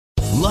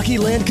Lucky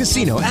Land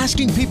Casino,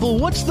 asking people,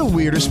 what's the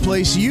weirdest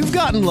place you've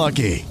gotten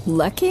lucky?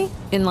 Lucky?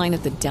 In line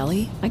at the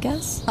deli, I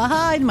guess?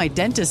 Aha, in my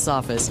dentist's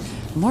office.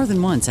 More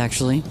than once,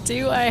 actually.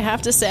 Do I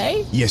have to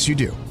say? Yes, you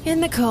do. In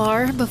the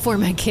car before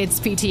my kids'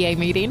 PTA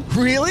meeting.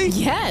 Really?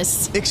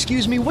 Yes.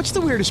 Excuse me, what's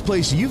the weirdest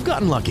place you've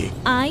gotten lucky?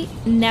 I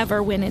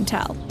never win and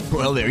tell.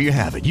 Well, there you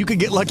have it. You can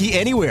get lucky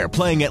anywhere,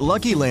 playing at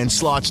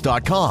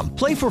LuckyLandSlots.com.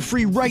 Play for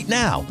free right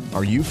now.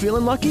 Are you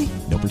feeling lucky?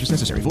 No purchase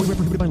necessary. Void where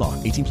prohibited by law.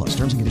 18 plus.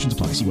 Terms and conditions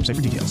apply. See website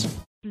for details.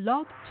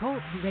 Blog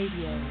Talk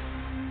Radio.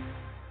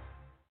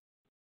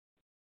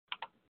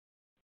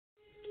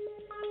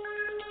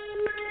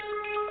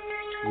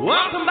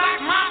 Welcome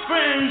back, my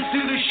friends, to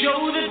the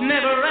show that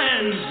never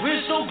ends.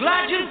 We're so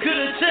glad you could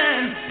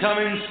attend. Come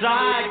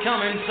inside,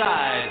 come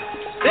inside.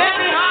 There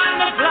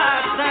behind the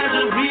glass stands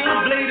a real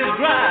blade of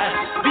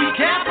grass. Be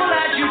careful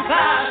as you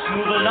pass.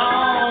 Move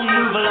along,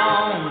 move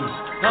along.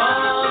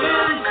 Come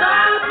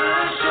inside,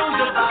 the show's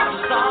about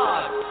to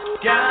start.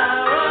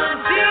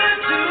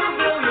 Guaranteed to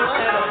blow your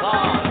head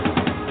apart.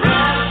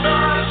 Rest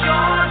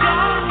assured,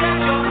 don't get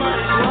your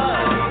money's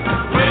worth.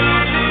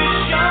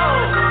 Greatest show,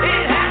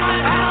 it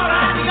happened all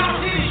right. You gotta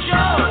see the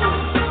show.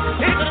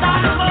 It's a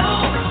dynamo.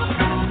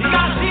 You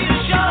gotta see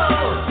the show.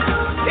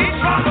 It's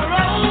rock and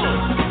roll.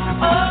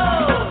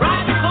 Oh,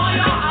 right before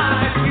your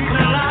eyes, people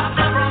laugh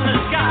up from the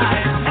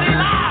sky, and he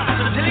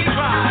laughs until he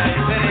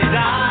cries, then he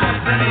dies,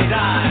 then he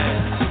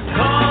dies.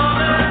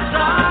 Come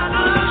inside,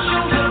 the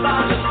show's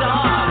about to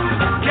start.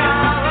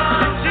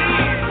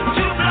 Guaranteed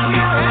to blow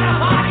your head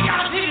apart. You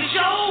gotta see the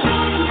show.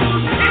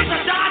 It's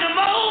a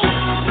dynamo.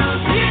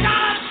 You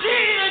gotta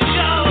see the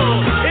show.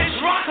 It's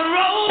rock and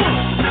roll.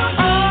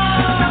 Oh.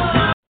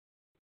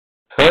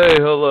 Hey,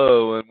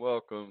 hello, and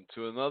welcome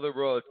to another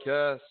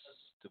broadcast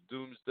of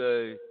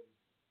Doomsday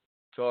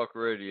Talk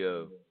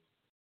Radio.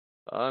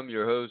 I'm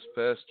your host,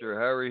 Pastor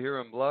Harry, here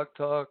on Blog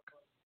Talk,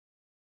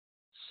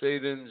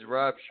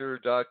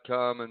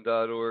 satansrapture.com and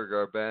 .org,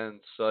 our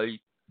band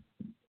site.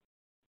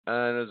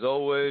 And as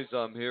always,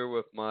 I'm here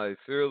with my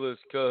fearless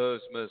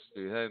co-host,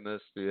 Misty. Hey,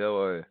 Misty, how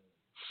are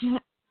you?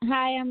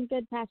 Hi, I'm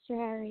good, Pastor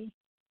Harry.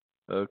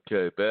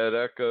 Okay, bad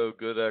echo,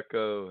 good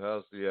echo.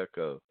 How's the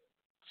echo?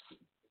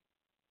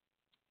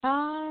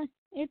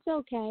 It's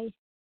okay.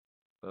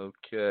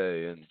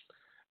 Okay, and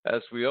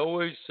as we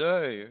always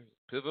say,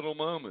 pivotal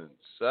moments,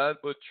 sad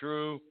but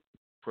true,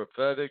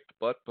 prophetic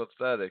but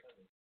pathetic,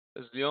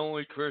 is the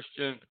only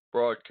Christian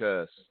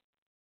broadcast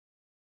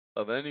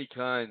of any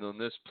kind on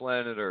this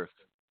planet Earth,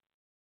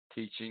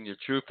 teaching the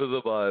truth of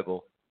the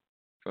Bible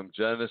from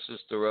Genesis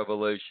to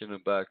Revelation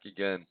and back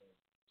again.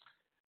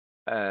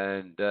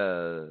 And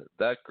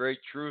that great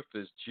truth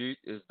is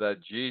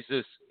that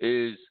Jesus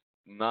is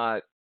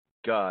not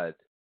God.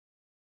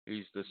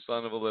 He's the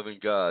Son of a living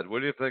God. What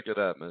do you think of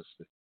that,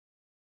 Misty?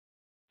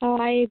 Oh,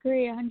 I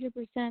agree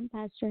 100%,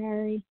 Pastor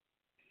Harry.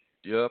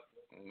 Yep,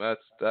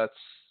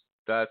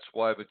 that's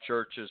why the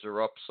churches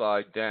are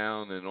upside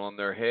down and on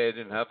their head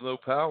and have no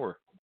power,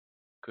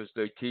 because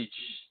they teach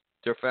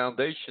their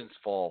foundation's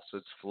false.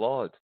 It's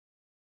flawed.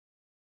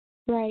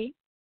 Right.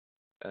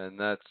 And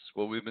that's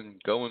what we've been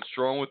going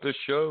strong with this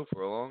show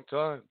for a long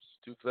time.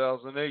 It's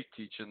 2008,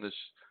 teaching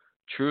this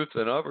truth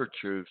and other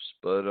truths.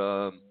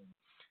 But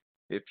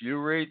if you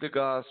read the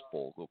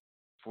gospel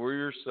for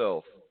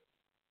yourself,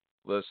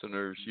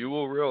 listeners, you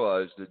will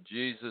realize that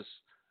Jesus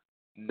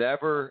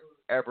never,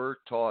 ever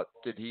taught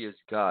that he is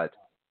God.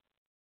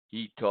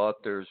 He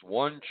taught there's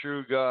one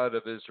true God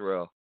of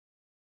Israel,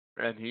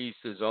 and he's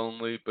his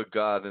only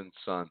begotten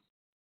Son.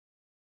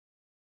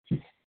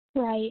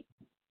 Right.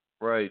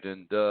 Right,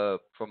 and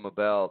from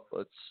about,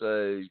 let's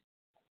say,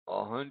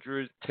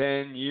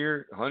 110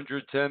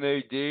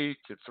 AD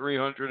to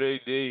 300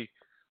 AD,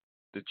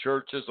 the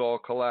churches all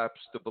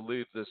collapsed to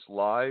believe this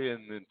lie,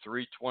 and in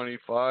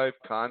 325,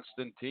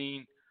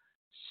 Constantine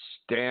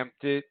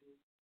stamped it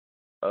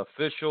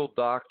official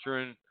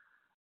doctrine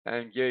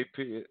and gave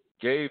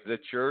the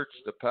church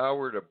the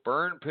power to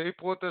burn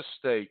people at the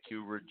stake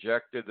who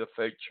rejected the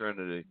fake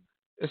Trinity.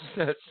 Isn't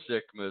that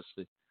sick,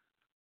 Misty?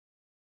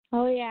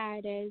 Oh, yeah,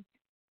 it is.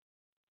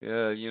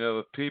 Yeah, you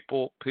know,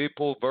 people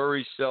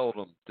very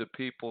seldom do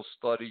people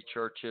study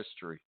church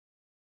history.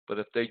 But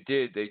if they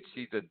did, they'd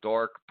see the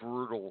dark,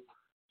 brutal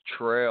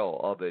trail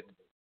of it,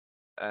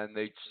 and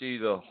they'd see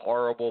the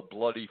horrible,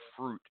 bloody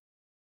fruit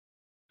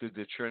that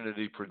the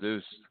Trinity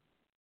produced.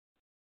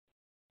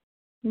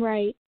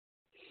 Right.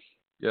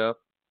 Yep.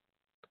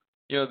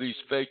 You know, these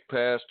fake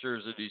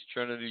pastors of these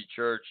Trinity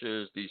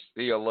churches, these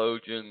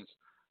theologians,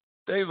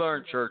 they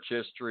learn church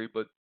history,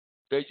 but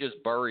they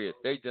just bury it.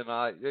 They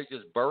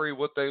just bury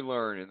what they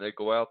learn, and they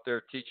go out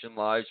there teaching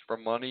lies for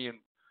money,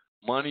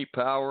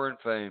 power, and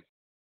fame.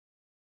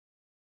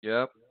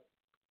 Yep.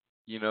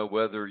 You know,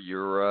 whether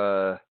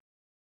you're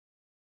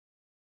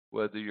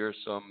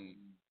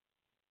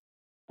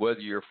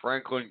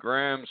Franklin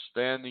Graham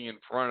standing in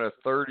front of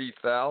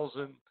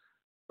 30,000,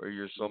 or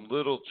you're some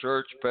little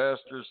church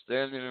pastor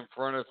standing in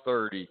front of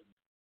 30,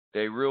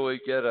 they really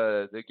get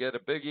a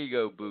big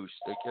ego boost.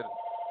 They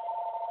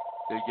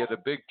get a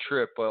big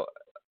trip.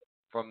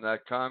 from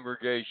that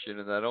congregation,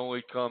 and that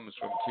only comes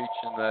from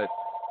teaching that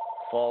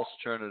false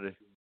Trinity.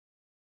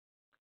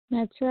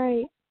 That's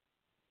right.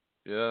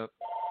 Yeah.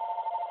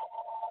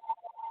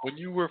 When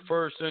you were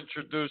first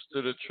introduced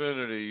to the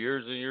Trinity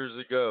years and years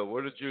ago,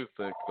 what did you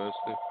think,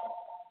 Misty?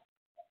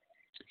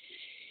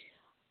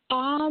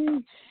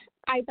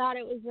 I thought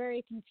it was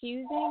very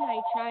confusing.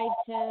 I tried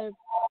to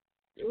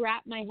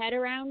wrap my head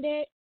around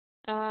it.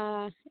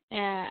 I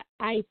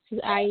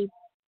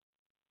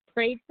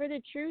prayed for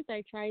the truth.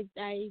 I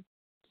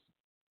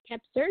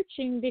kept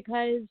searching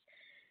because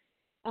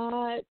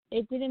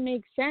it didn't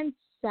make sense.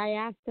 I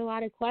asked a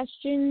lot of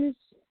questions.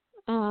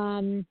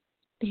 The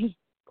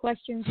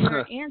questions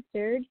weren't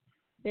answered.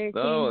 There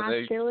came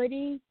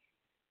hostility.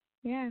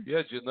 Yeah. Yeah,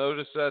 did you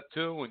notice that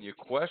too? When you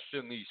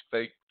question these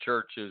fake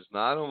churches,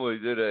 not only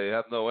do they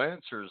have no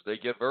answers, they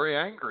get very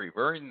angry,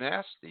 very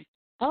nasty.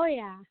 Oh,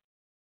 yeah.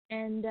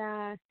 And,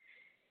 I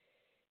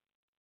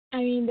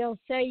mean, they'll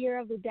say you're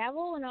of the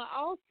devil. And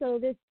also,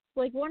 this,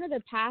 like, one of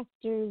the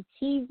pastors,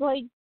 he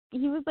was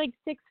like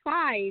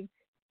 6'5".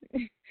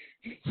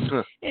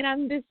 And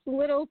I'm this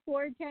little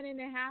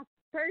 4'10"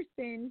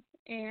 person.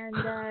 And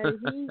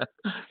he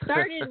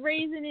started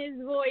raising his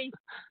voice.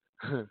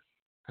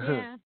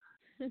 Yeah.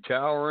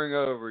 Towering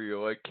over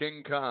you like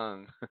King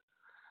Kong.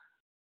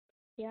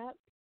 Yep.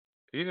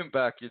 He didn't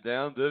back you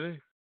down, did he?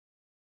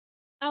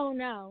 Oh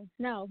no.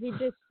 He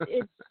just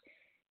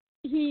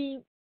he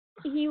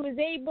was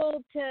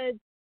able to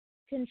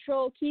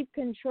control his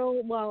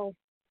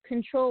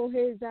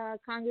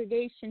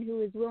congregation who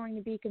was willing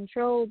to be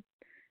controlled,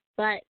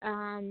 but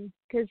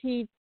because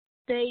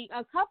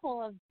a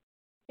couple of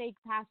fake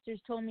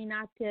pastors told me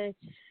not to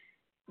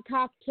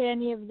talk to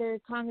any of their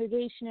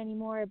congregation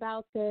anymore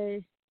about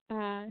the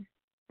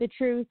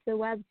truth, the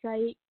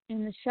website,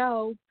 and the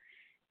show,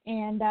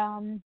 and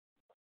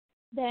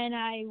then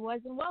I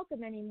wasn't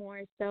welcome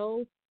anymore.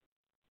 So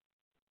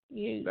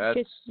you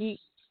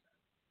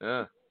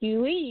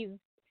leave.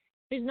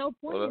 There's no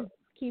point in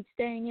keep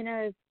staying in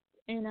a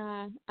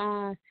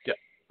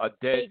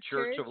dead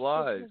church of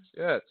lies.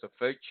 Yeah, it's a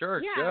fake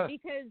church. Yeah,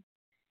 because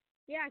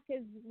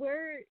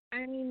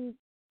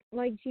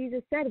like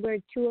Jesus said, where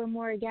two or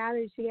more are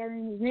gathered together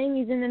in his name,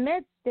 he's in the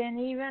midst. And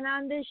even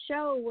on this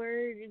show,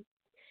 we're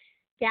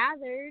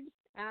gathered.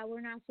 We're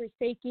not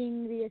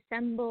forsaking the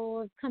assemble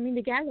of coming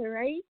together,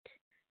 right?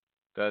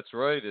 That's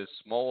right, as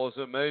small as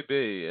it may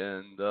be.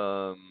 And,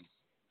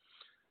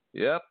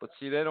 but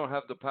see, they don't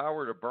have the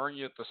power to burn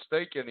you at the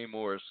stake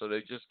anymore, so they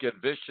just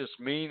get vicious,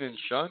 mean, and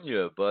shun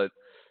you. But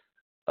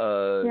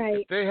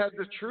if they had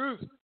the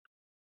truth,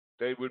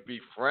 they would be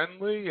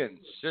friendly and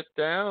sit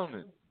down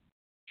and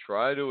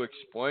try to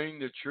explain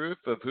the truth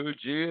of who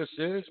Jesus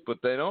is,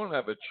 but they don't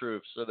have a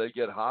truth, so they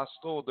get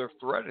hostile. They're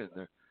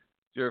threatened.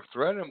 They're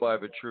threatened by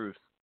the truth.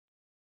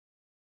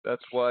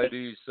 That's why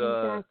these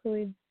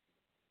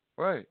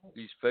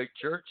these fake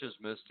churches,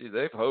 Misty,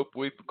 they've hoped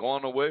we've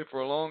gone away for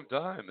a long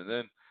time, and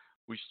then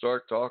we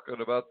start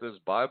talking about this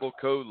Bible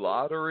code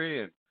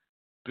lottery and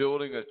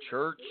building a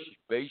church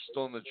based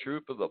on the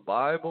truth of the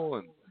Bible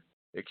and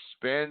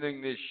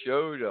expanding this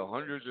show to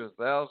hundreds of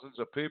thousands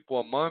of people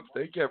a month.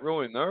 They get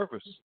really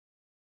nervous.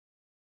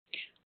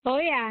 Oh,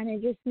 yeah, and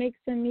it just makes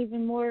them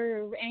even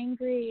more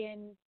angry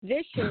and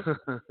vicious.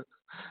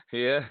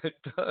 Yeah, it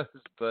does.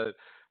 But,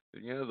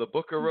 the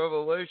book of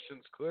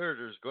Revelation's clear.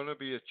 There's going to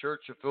be a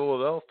church of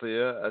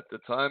Philadelphia at the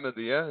time of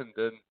the end,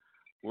 and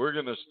we're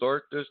going to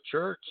start this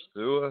church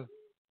through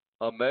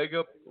a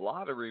mega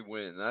lottery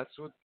win. That's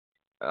what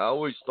I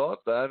always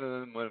thought that,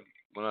 and then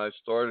when I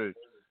started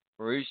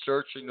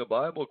researching the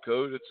Bible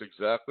code, it's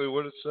exactly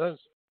what it says.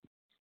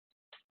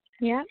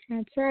 Yeah,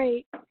 that's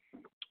right.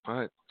 All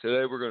right.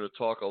 Today we're going to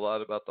talk a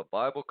lot about the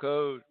Bible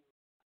code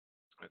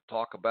and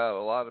talk about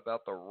a lot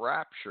about the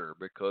rapture,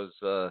 because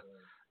the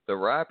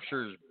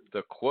rapture's,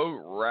 the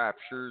quote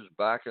rapture's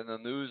back in the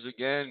news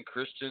again.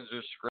 Christians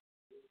are screaming.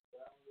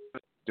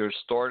 They're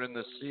starting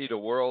to see the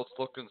world's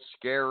looking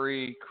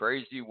scary,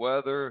 crazy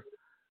weather.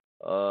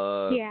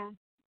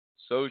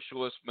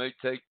 Socialists may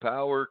take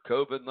power,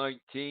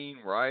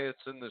 COVID-19,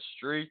 riots in the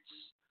streets.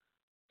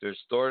 They're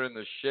starting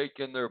to shake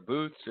in their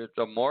boots. It's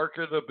a mark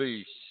of the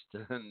beast.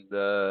 And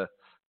we're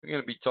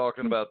going to be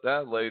talking about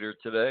that later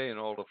today and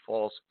all the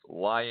false,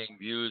 lying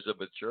views of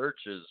the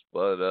churches.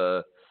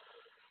 But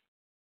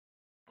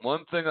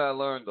one thing I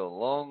learned a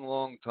long,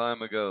 long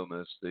time ago,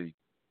 Misty,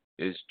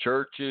 is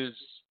churches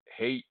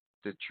hate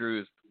the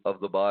truth of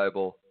the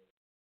Bible.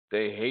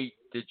 They hate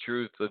the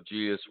truth of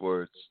Jesus'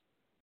 words.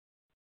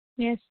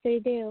 Yes, they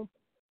do.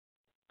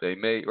 They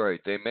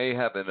may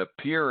have an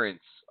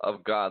appearance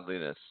of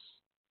godliness,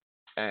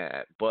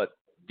 but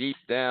deep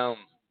down,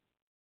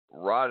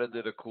 rotted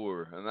to the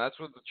core. And that's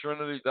what the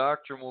Trinity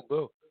doctrine will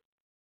do.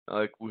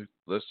 Like, with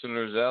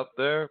listeners out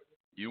there,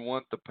 you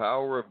want the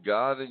power of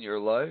God in your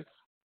life?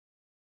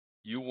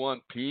 You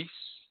want peace?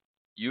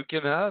 You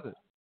can have it.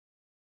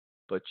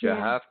 But you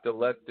have to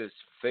let this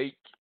fake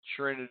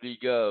Trinity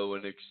go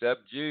and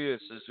accept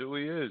Jesus as who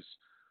he is.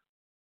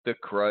 The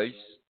Christ,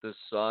 the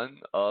Son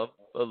of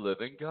the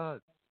living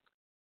God.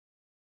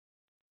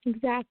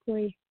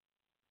 Exactly.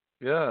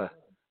 Yeah,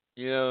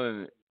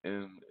 in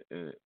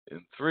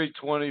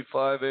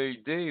 325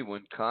 A.D.,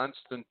 when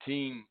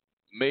Constantine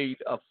made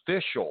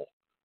official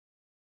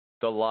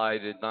the lie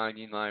that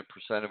 99%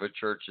 of the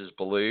churches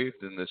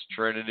believed in this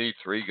Trinity,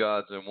 three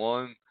gods in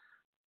one,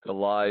 the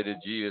lie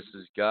that Jesus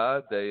is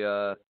God, they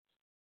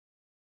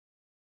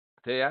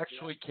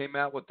actually came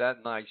out with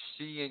that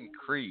Nicene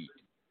Creed.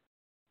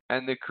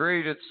 And the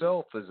creed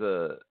itself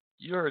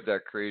you heard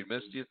that creed,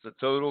 Misty, it's a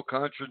total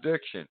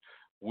contradiction.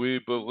 We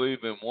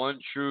believe in one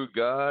true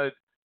God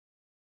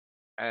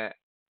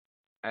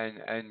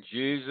and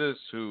Jesus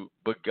who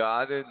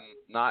begotten,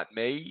 not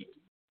made.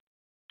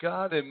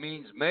 God, it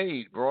means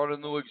made, brought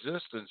into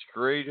existence,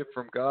 created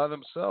from God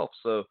himself.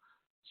 So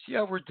see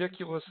how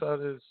ridiculous that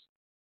is?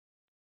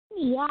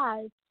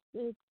 Yeah,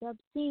 it's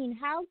obscene.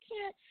 How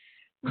can't?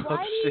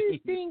 Why do you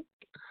think?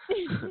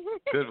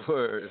 Good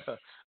word.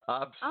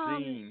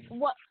 Obscene.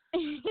 What?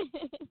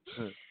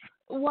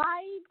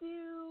 Why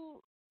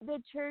do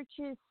the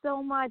churches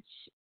so much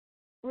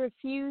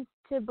refuse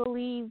to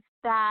believe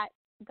that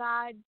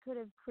God could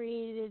have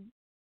created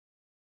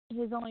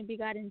his only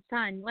begotten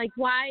son? Like,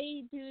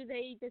 why do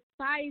they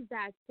despise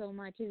that so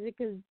much? Is it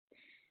because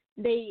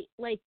they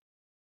like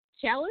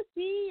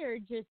jealousy, or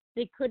just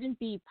they couldn't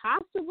be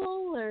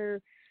possible,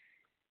 or?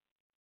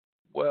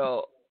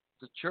 Well,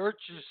 the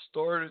churches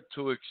started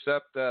to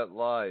accept that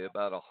lie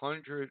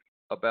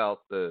about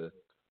the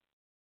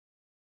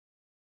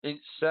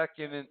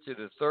second into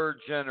the third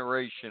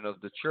generation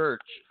of the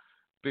church,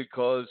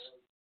 because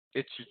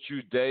it's a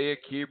Judaic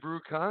Hebrew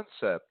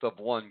concept of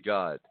one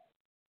God.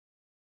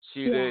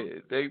 See,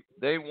 Yeah. they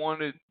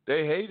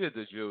hated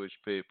the Jewish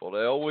people.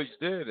 They always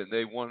did, and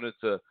they wanted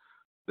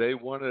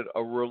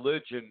a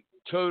religion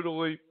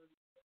totally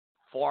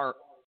far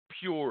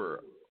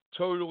pure,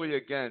 totally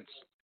against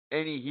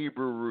any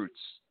Hebrew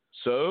roots.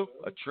 So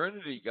a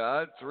Trinity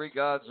God, three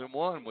gods in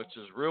one, which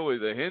is really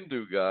the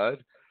Hindu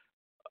God,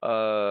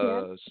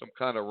 some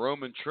kind of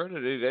Roman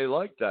Trinity, they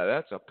like that.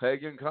 That's a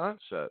pagan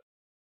concept.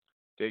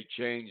 They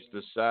changed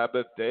the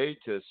Sabbath day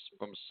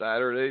from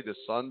Saturday to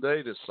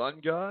Sunday to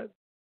sun God.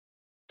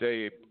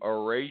 They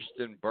erased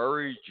and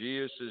buried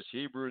Jesus'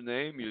 Hebrew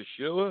name,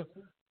 Yeshua,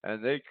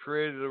 and they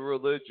created a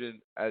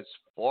religion as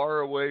far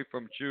away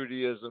from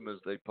Judaism as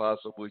they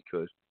possibly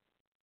could.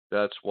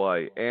 That's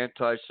why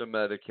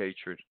anti-Semitic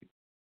hatred.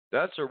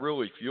 That's what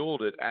really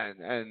fueled it,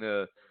 and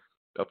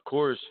of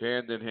course,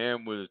 hand in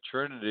hand with the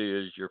Trinity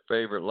is your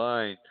favorite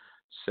line: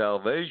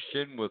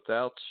 salvation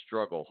without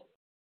struggle.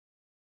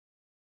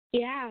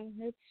 Yeah,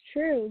 that's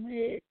true.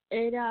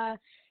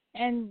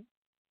 And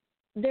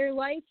their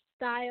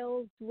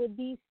lifestyles would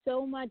be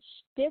so much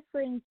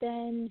different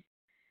than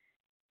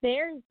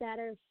theirs that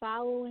are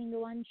following the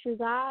one true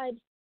God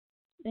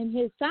and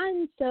his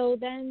son. So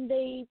then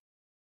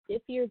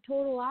if you're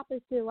total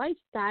opposite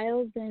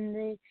lifestyles,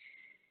 then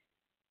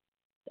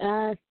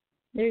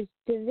there's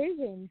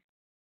division.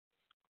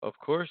 Of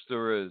course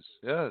there is.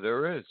 Yeah,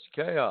 there is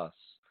chaos.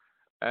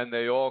 And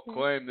they all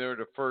claim they're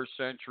the first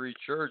century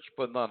church,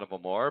 but none of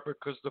them are,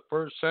 because the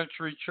first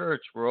century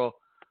church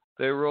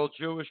they were all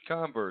Jewish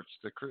converts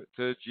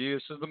to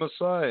Jesus as the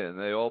Messiah, and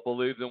they all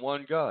believed in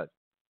one God,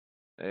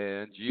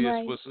 and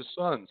Jesus was the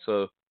Son.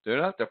 So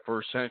they're not the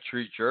first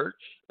century church,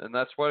 and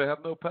that's why they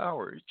have no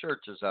power. These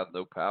churches have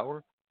no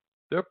power;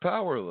 they're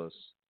powerless.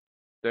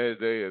 They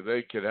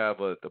could have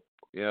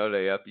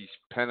they have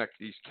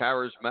these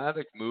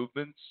charismatic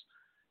movements.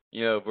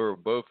 We're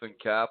both in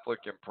Catholic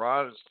and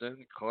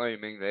Protestant,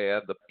 claiming they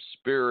have the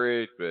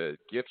Spirit, the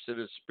gifts of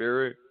the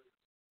Spirit.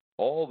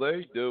 All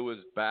they do is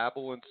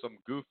babble in some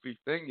goofy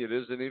thing. It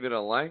isn't even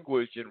a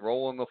language and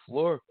roll on the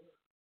floor.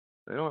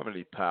 They don't have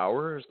any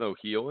power. There's no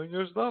healing.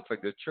 There's nothing.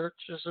 The church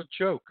is a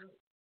joke.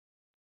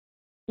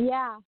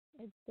 Yeah,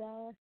 it's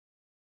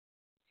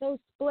so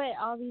split,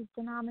 all these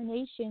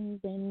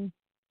denominations, and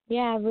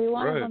every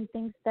one of them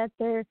thinks that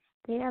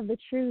they have the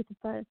truth,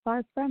 but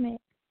far from it.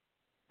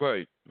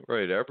 Right.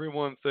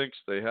 Everyone thinks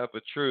they have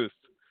the truth,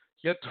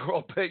 yet they're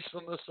all based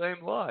on the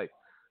same lie.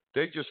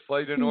 They just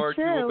fight and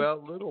argue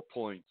about little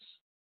points.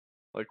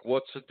 Like,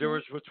 what's the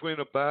difference between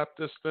a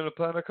Baptist and a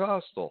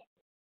Pentecostal?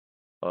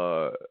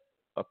 A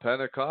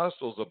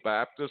Pentecostal's a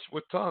Baptist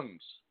with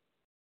tongues.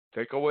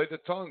 Take away the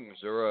tongues,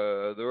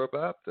 they're a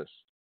Baptist.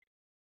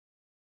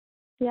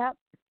 Yep.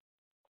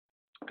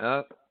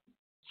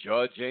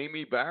 Judge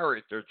Amy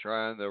Barrett, they're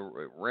trying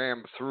to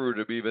ram through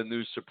to be the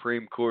new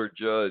Supreme Court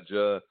judge.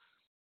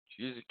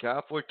 She's a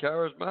Catholic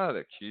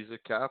charismatic. She's a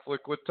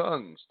Catholic with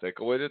tongues. Take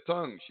away the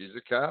tongues. She's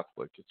a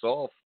Catholic. It's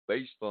all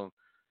based on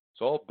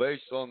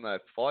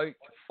that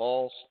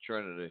false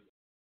Trinity.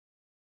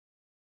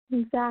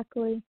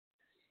 Exactly.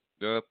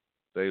 Yep.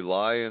 They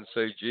lie and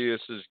say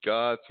Jesus is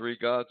God, three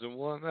gods in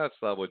one. That's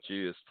not what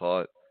Jesus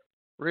taught.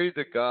 Read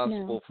the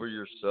gospel for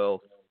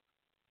yourself.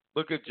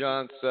 Look at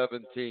John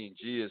 17.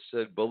 Jesus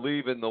said,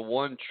 "Believe in the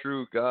one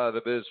true God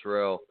of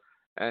Israel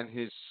and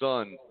his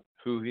Son,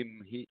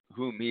 whom he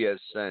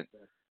has sent."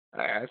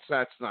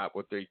 That's not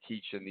what they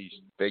teach in these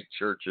fake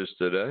churches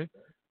today.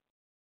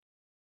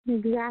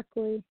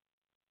 Exactly.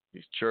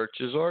 These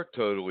churches are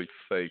totally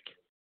fake.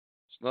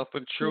 There's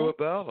nothing true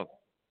about them.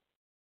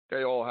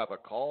 They all have a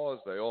cause.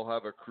 They all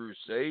have a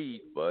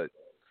crusade, but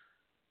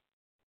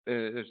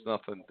there's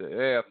nothing.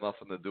 They have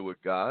nothing to do with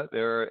God.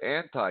 They're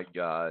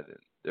anti-God, and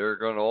they're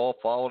going to all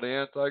follow the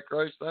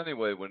Antichrist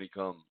anyway when he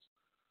comes.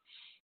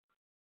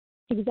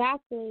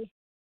 Exactly.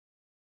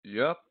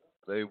 Yep,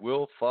 they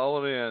will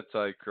follow the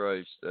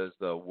Antichrist as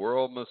the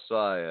world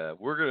Messiah.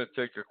 We're going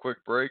to take a quick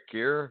break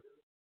here,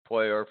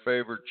 play our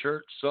favorite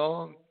church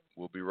song.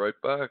 We'll be right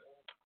back.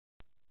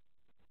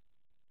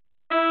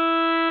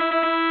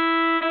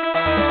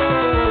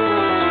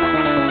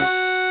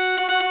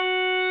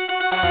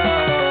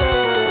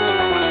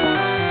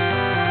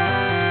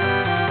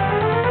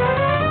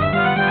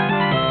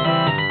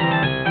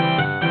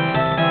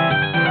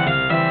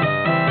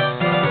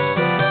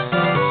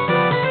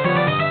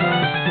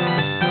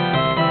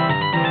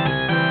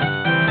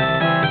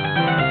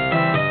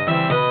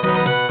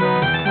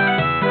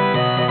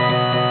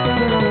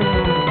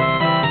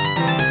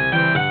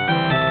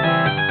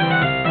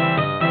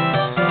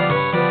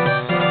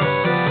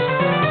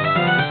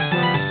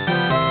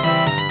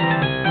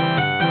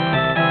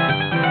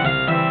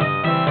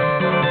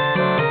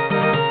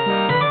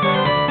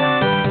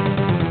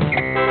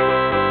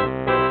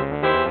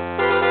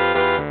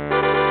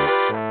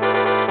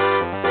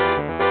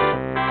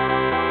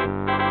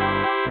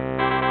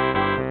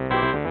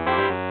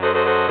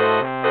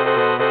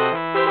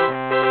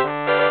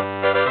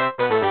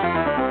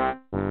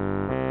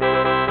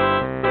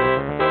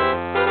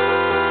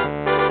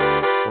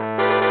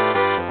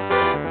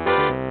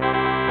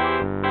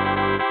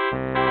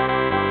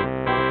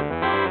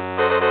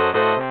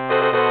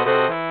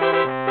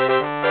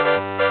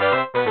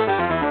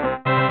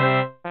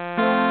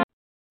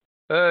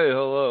 Hey,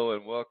 hello,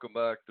 and welcome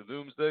back to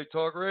Doomsday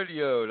Talk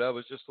Radio. That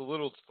was just a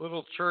little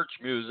church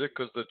music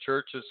because the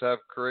churches have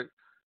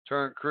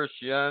turned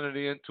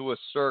Christianity into a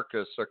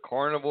circus, a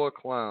carnival of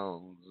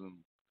clowns. And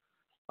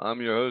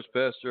I'm your host,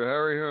 Pastor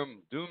Harry, here on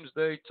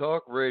Doomsday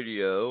Talk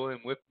Radio,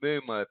 and with me,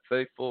 my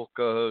faithful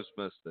co-host,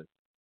 Misty.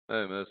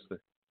 Hey,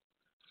 Misty.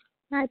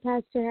 Hi,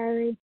 Pastor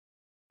Harry.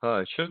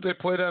 Hi. Shouldn't they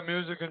play that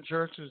music in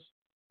churches?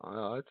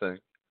 I think.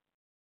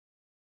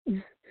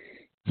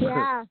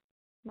 Yeah,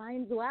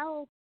 mine's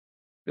well.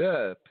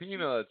 Yeah,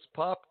 peanuts,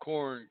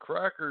 popcorn,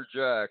 Cracker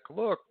Jack.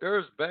 Look,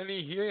 there's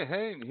Benny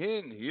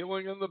Hinn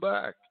healing in the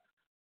back.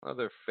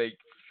 Another fake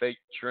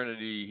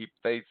Trinity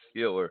faith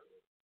healer.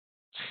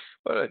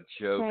 What a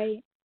joke.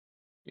 Right.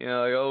 You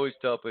know, I always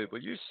tell people,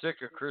 you're sick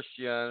of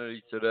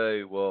Christianity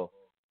today. Well,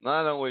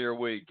 not only are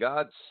we,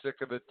 God's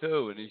sick of it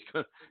too, and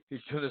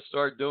he's gonna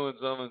start doing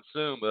something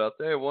soon. But I'll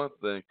tell you one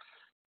thing,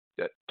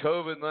 that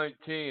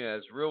COVID-19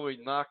 has really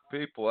knocked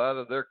people out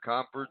of their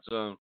comfort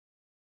zone.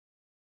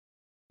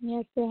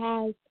 Yes, it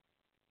has.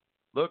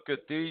 Look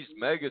at these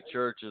mega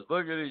churches.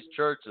 Look at these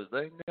churches.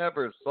 They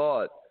never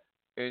thought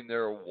in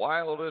their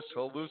wildest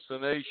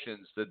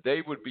hallucinations that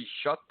they would be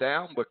shut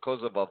down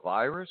because of a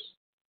virus.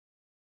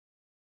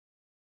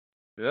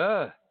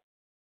 Yeah.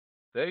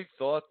 They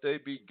thought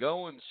they'd be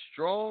going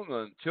strong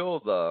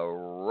until the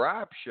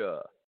rapture.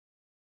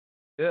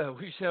 Yeah,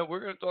 we said we're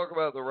going to talk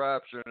about the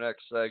rapture in the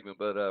next segment,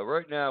 but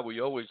right now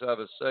we always have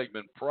a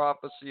segment,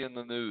 Prophecy in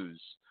the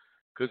News,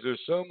 because there's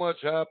so much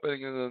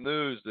happening in the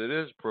news that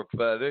is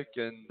prophetic.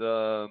 And,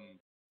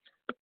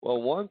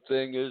 well, one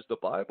thing is the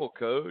Bible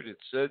code. It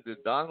said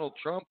that Donald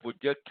Trump would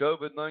get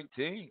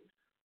COVID-19,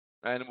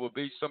 and it would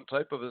be some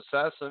type of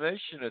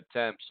assassination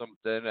attempt,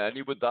 something, and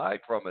he would die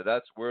from it.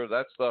 That's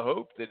the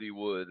hope that he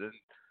would.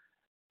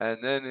 And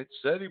then it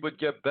said he would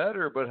get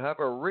better, but have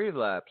a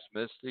relapse,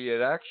 Misty.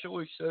 It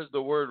actually says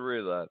the word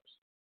relapse.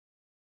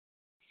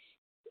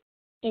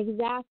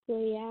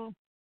 Exactly, yeah.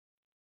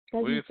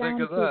 What do you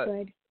think of too that?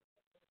 Good.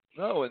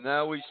 No, and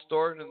now he's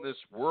starting this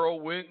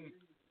whirlwind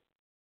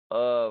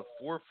 4,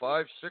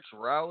 5, 6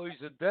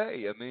 rallies a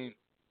day. I mean,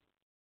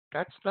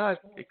 that's not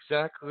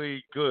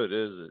exactly good,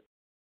 is it?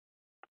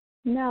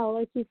 No,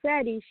 like you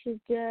said, he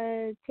should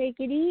take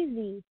it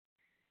easy.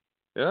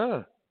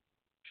 Yeah,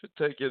 should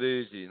take it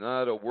easy,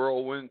 not a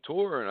whirlwind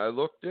tour. And I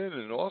looked in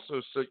and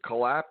also said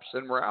collapse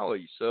and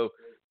rally, so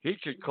he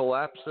could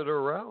collapse at a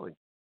rally.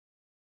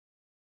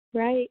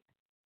 Right.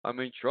 I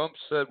mean, Trump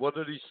said, what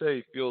did he say?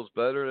 He feels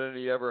better than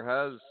he ever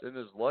has in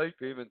his life,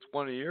 even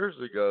 20 years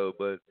ago.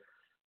 But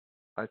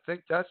I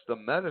think that's the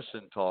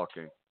medicine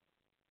talking.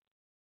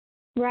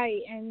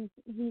 Right, and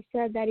he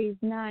said that he's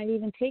not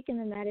even taking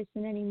the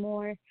medicine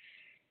anymore.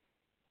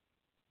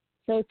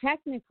 So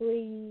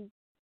technically,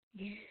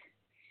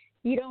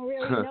 you don't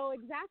really know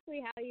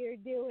exactly how you're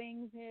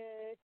doing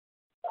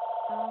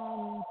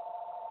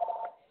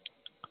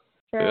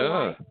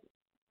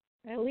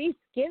at least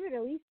give it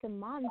at least a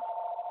month.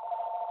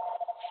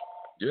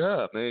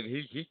 Yeah, man,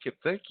 he can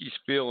think he's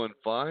feeling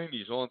fine.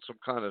 He's on some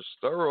kind of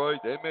steroid.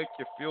 They make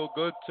you feel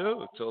good,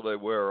 too, until they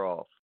wear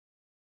off.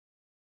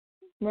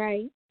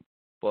 Right.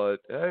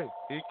 But, hey,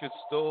 he could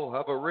still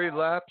have a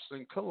relapse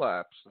and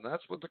collapse, and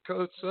that's what the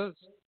code says.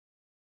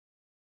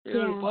 You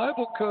know,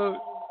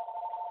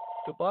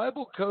 the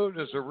Bible code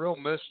is a real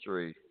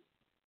mystery.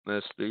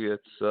 Misty.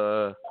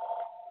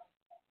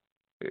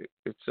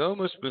 It's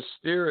almost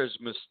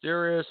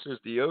mysterious as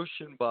the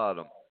ocean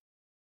bottom.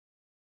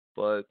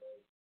 But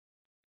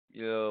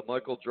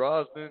Michael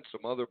Drosnin,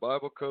 some other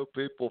Bible code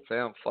people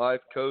found 5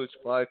 codes,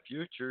 5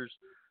 futures.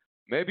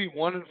 Maybe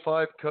 1 in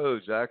 5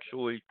 codes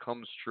actually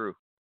comes true,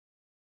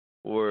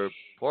 or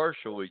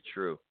partially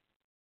true.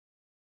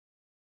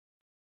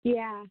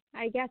 Yeah,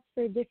 I guess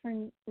for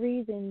different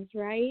reasons,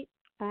 right?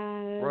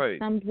 Right.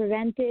 Some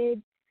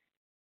prevented,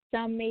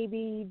 some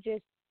maybe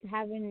just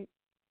haven't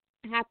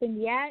happened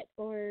yet,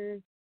 or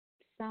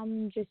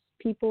some just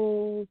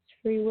people's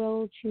free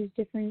will choose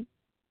different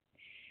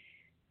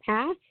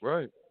paths.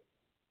 Right.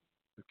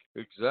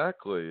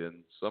 Exactly.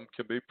 And some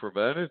can be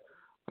prevented.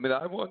 I mean,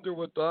 I wonder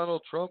what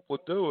Donald Trump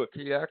would do if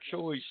he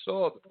actually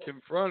saw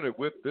confronted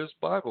with this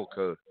Bible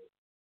code.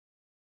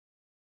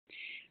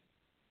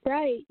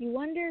 Right. You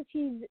wonder if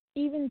he's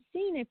even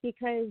seen it,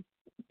 because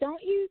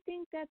don't you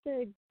think that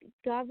the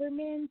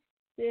government,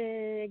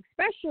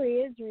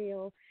 especially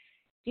Israel,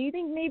 do you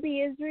think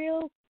maybe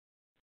Israel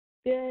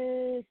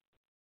could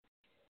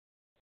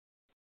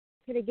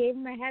have gave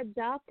him a heads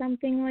up,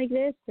 something like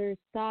this, or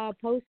saw a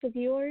post of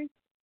yours?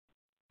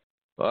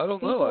 I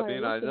don't know. I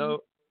mean, I looking. know,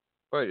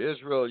 right,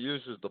 Israel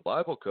uses the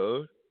Bible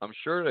code. I'm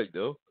sure they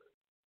do.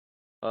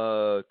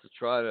 To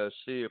try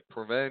to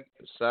prevent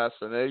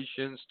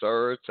assassinations,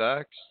 terror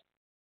attacks.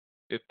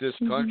 If this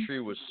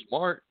country was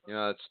smart,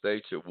 United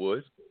States, it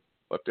would.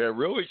 But if they're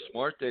really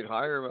smart, they'd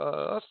hire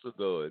us to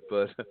do it.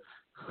 But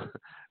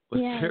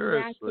Yeah,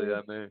 seriously,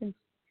 exactly. I mean,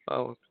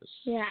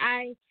 Yeah,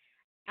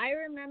 I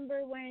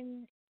remember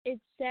when it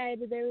said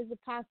there was a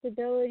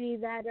possibility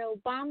that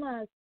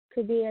Obama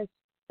could be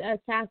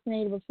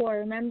assassinated before.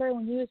 Remember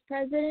when he was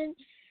president?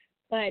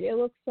 But it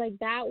looks like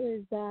that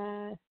was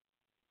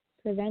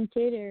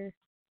prevented, or.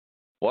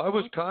 Well, I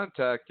was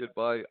contacted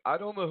by, I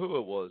don't know who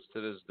it was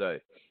to this day.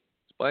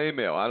 It's by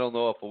email. I don't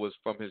know if it was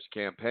from his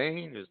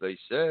campaign, as they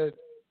said,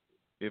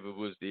 if it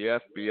was the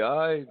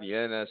FBI, the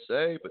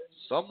NSA, but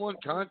someone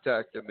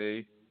contacted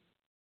me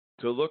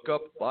to look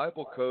up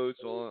Bible codes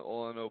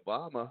on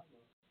Obama,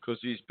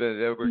 because they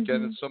were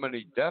getting so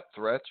many death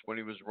threats when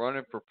he was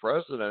running for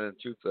president in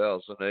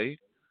 2008,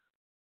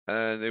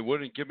 and they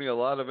wouldn't give me a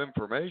lot of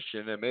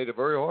information. It made it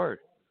very hard.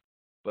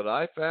 But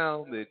I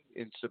found that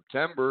in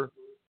September,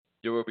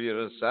 there will be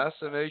an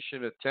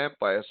assassination attempt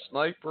by a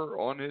sniper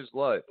on his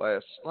life,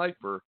 and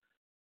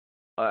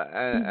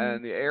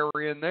the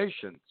Aryan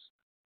nations.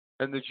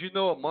 And did you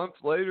know a month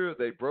later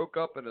they broke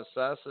up an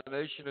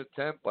assassination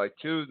attempt by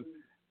 2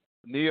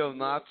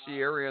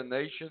 neo-Nazi Aryan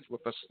nations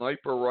with a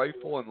sniper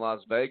rifle in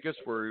Las Vegas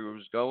where he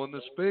was going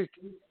to speak?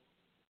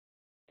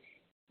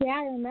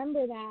 Yeah, I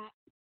remember that.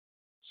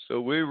 So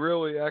we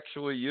really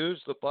actually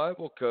used the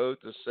Bible code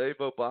to save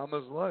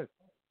Obama's life.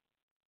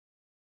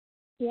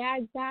 Yeah,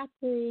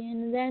 exactly.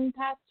 And then,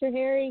 Pastor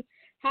Harry,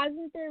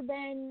 hasn't there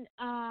been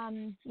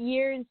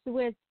years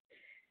with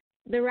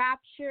the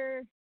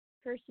rapture,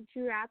 first of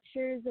 2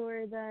 raptures,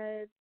 or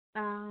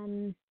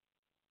the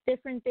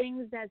different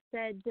things that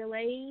said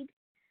delayed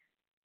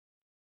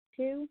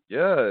too?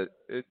 Yeah,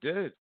 it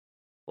did.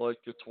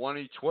 Like the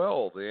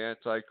 2012, the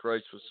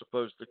Antichrist was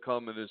supposed to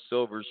come in his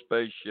silver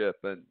spaceship,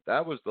 and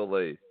that was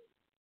delayed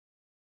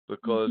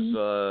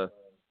because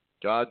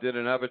God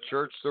didn't have a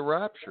church to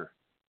rapture.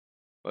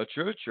 A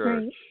true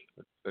church.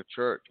 Right. A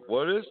church.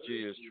 What is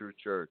Jesus' true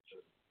church?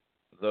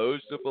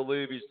 Those that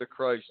believe he's the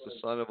Christ, the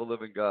Son of a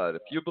living God.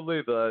 If you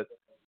believe that,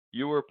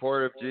 you are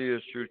part of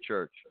Jesus' true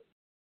church.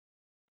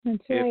 That's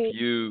right. If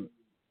you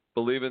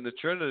believe in the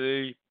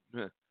Trinity,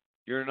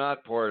 you're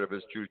not part of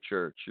his true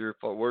church. You're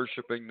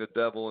worshiping the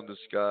devil in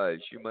disguise.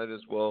 You might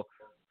as well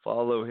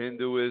follow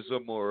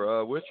Hinduism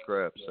or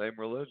witchcraft, same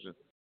religion.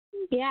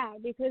 Yeah,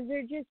 because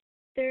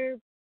they're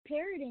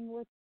parroting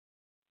what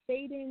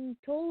Satan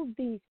told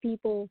these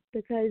people,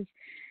 because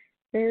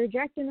they're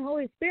rejecting the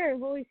Holy Spirit.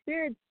 Holy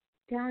Spirit's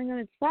telling them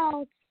it's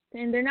false,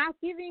 and they're not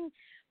giving,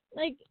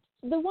 like,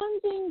 the one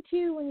thing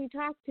too when you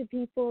talk to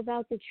people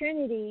about the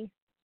Trinity,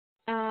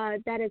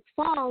 that it's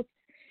false,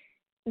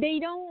 they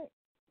don't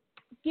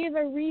give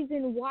a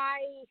reason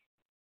why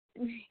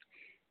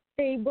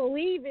they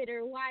believe it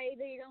or why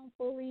they don't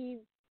believe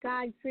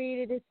God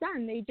created his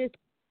son. They just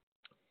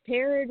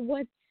parrot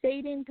what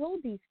Satan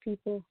told these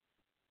people.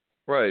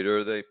 Right,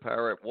 or they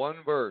parrot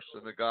one verse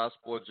in the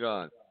Gospel of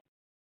John,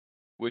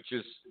 which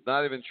is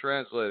not even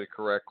translated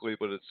correctly,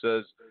 but it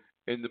says,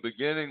 in the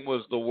beginning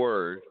was the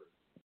Word,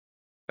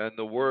 and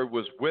the Word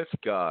was with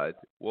God.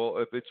 Well,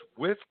 if it's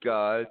with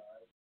God,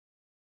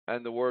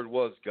 and the Word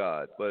was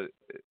God, but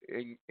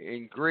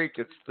in Greek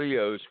it's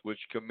theos, which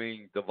can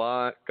mean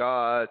divine,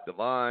 God,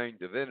 divine,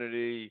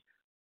 divinity,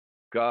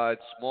 God,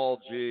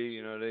 small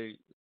g. They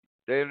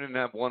didn't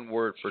have one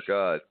word for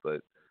God,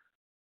 but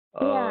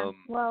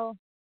well,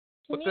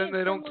 but then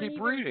they don't keep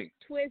reading.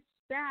 Twist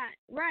that,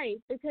 right?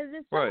 Because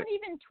if someone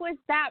even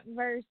twists that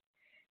verse,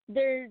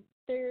 they're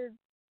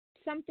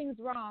something's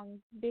wrong,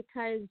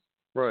 because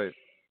right.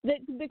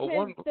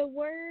 the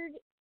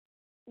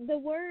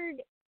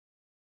word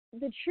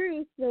the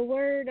truth, the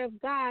word of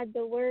God,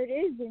 the word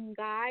is in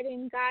God,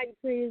 and God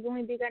created His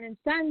only begotten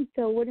Son.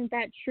 So wouldn't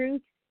that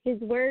truth, His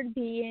word,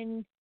 be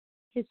in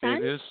His Son?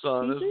 In His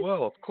Son Jesus? as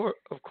well,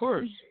 of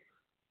course.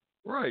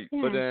 Right,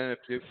 Yeah. but then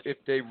if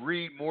they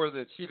read more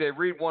than they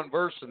read one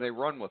verse and they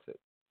run with it.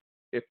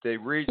 If they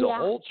read the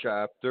whole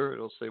chapter,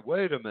 it'll say,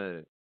 "Wait a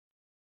minute,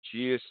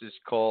 Jesus is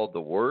called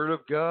the Word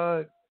of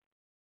God,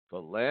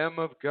 the Lamb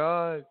of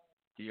God,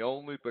 the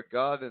only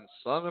begotten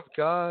Son of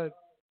God,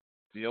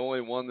 the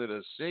only one that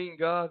has seen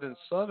God." And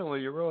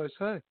suddenly you realize,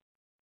 hey,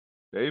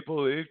 they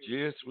believe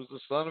Jesus was the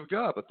Son of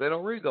God, but they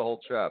don't read the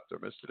whole chapter.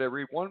 Mister, they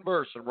read one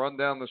verse and run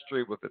down the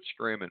street with it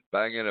screaming,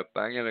 banging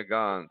a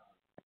gong.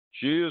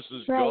 Jesus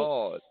is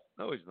God.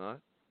 No, He's not.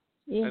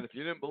 Yeah. And if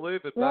you didn't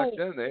believe it back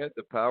then, they had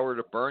the power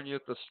to burn you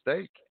at the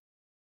stake.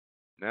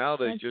 Now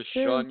they just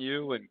shun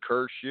you and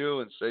curse you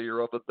and say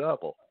you're of the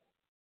devil.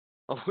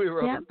 If we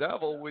were of the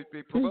devil, we'd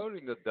be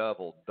promoting the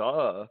devil.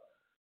 Duh.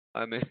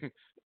 I mean,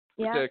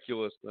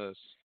 ridiculousness.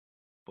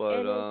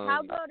 But how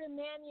about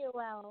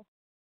Emmanuel?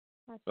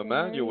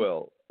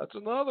 Emmanuel. That's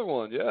another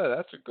one. Yeah,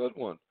 that's a good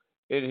one.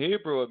 In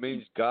Hebrew, it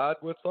means God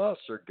with us,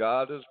 or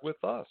God is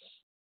with us.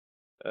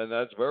 And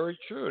that's very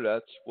true.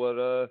 That's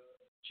what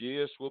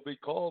Jesus will be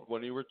called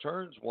when He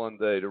returns one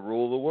day to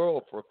rule the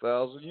world for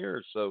 1,000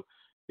 years. So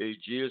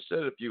Jesus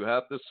said, if you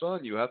have the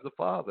Son, you have the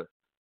Father.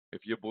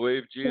 If you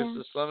believe Jesus is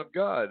the Son of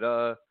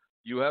God,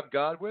 you have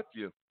God with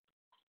you.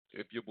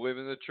 If you believe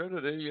in the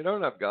Trinity, you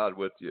don't have God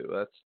with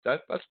you.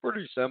 That's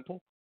pretty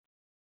simple.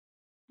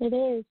 It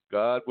is.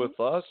 God with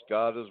us.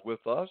 God is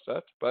with us.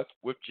 That's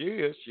with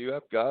Jesus. You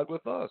have God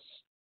with us.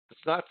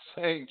 It's not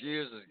saying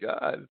Jesus is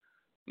God.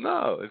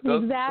 No, it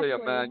doesn't say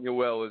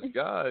Emmanuel is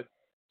God. It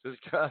says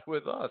God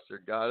with us,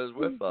 or God is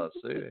with us.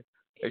 See,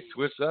 they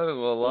twist that into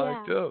a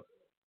lie too.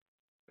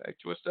 They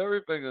twist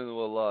everything into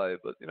a lie.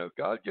 But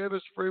God gave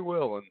us free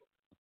will,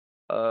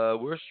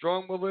 and we're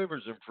strong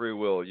believers in free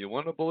will. You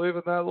want to believe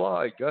in that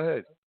lie? Go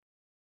ahead.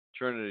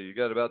 Trinity, you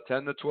got about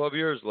 10 to 12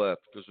 years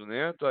left, because when the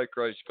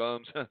Antichrist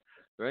comes,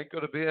 there ain't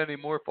going to be any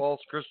more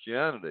false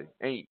Christianity.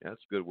 Ain't,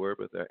 that's a good word,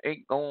 but there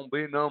ain't going to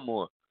be no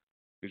more.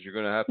 Because you're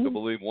going to have to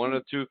believe one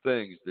of two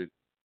things: that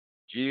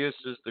Jesus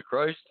is the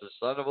Christ, the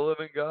Son of a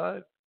living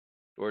God,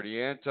 or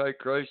the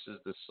Antichrist is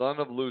the son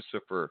of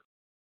Lucifer,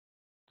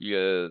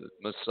 the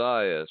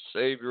Messiah,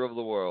 Savior of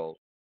the world.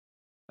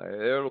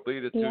 There'll be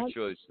the two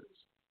choices.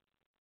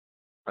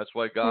 That's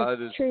why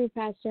God is true,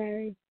 Pastor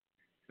Harry.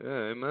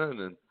 Yeah,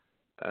 amen.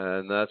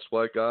 And that's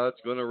why God's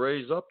going to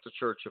raise up the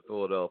Church of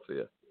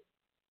Philadelphia.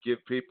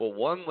 Give people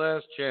one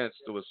last chance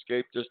to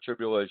escape this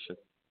tribulation,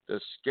 to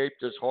escape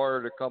this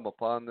horror to come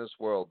upon this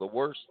world. The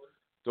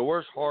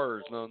worst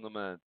horrors known to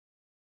man.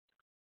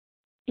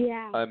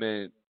 Yeah. I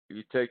mean,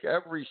 you take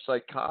every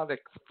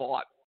psychotic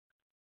thought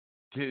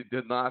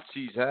the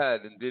Nazis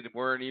had and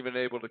weren't even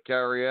able to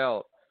carry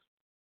out.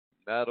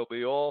 That'll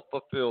be all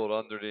fulfilled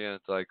under the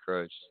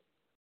Antichrist.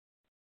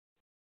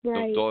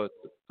 Right.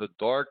 The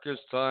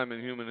darkest time in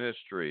human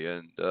history,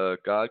 and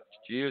God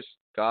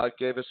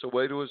gave us a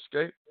way to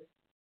escape.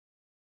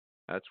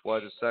 That's why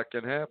the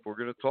second half we're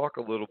going to talk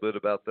a little bit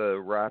about the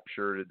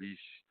rapture that these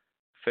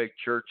fake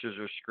churches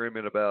are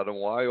screaming about, and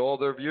why all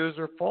their views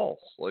are false.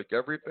 Like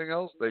everything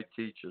else they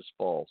teach is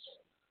false.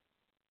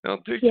 They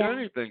don't teach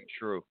anything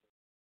true.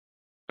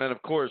 And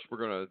of course, we're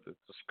going to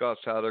discuss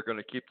how they're going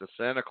to keep the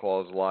Santa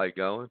Claus lie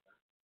going.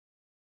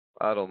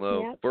 I don't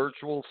know. Yep.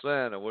 Virtual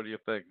Santa. What do you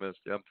think,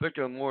 Misty? I'm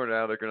thinking more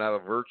now they're going to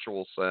have a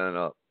virtual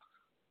Santa.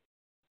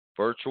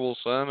 Virtual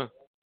Santa?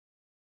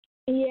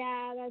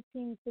 Yeah, that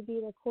seems to be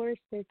the course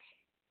that's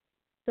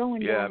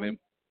going down.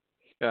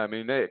 I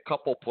mean, a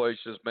couple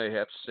places may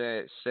have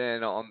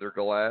Santa under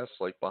glass,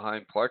 like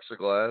behind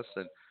plexiglass,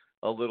 and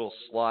a little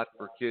slot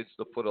for kids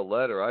to put a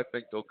letter. I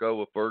think they'll go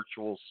with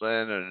virtual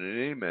Santa and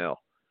an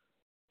email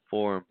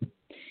for them.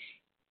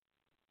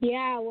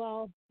 Yeah,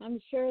 well, I'm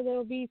sure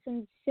there'll be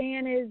some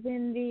Santas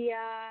in the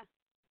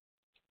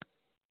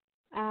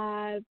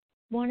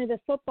one of the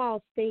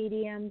football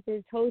stadiums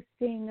is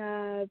hosting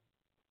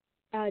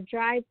a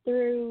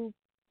drive-through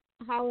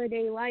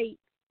holiday lights.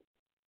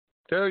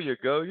 There you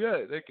go.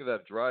 Yeah, they could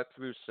have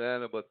drive-through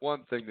Santa, but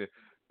one thing, that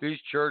these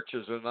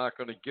churches are not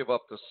going to give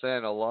up the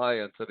Santa lie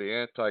until the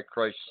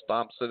Antichrist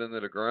stomps it into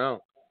the ground.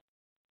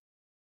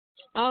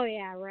 Oh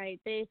yeah, right.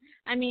 They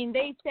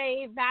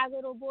say bad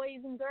little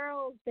boys and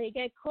girls, they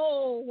get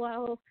coal.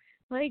 Well,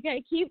 like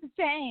I keep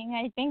saying,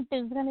 I think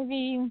there's going to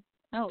be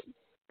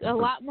a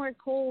lot more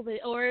coal,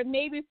 or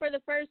maybe for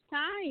the first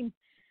time,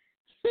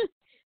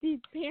 these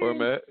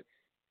parents.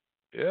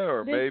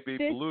 Or maybe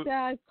blue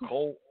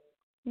coal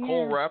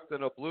wrapped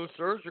in a blue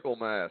surgical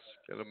mask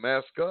and a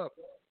mask up.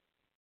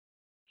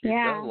 Keep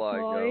that lie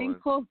going.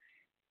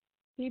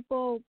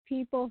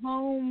 People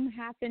home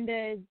happen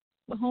to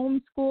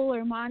homeschool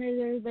or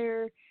monitor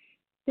their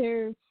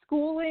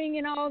schooling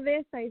and all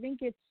this. I think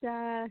it's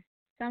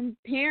some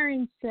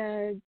parents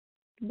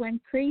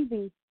went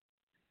crazy.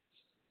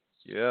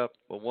 Yeah,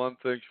 but one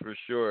thing's for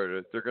sure,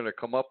 that they're going to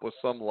come up with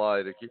some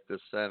lie to keep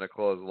this Santa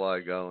Claus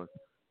lie going.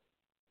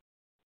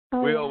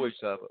 We always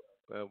have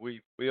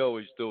we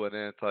always do an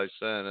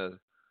anti-Santa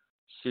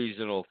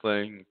seasonal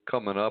thing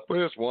coming up.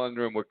 We're just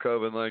wondering with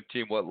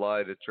COVID-19 what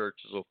lie the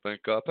churches will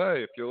think up.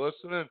 Hey, if you're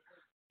listening,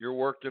 you're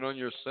working on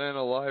your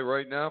Santa lie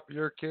right now for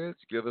your kids,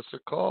 give us a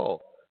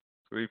call.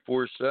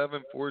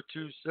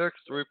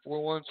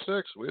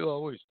 347-426-3416. We'll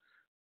always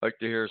like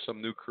to hear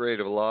some new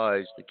creative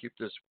lies to keep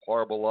this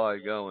horrible lie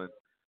going.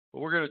 But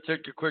we're going to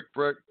take a quick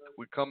break.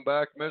 We come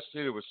back,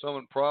 Misty. There was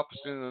someone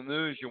prophecy in the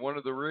news you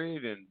wanted to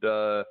read, and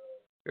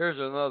here's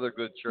another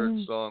good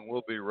church song.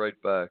 We'll be right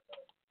back.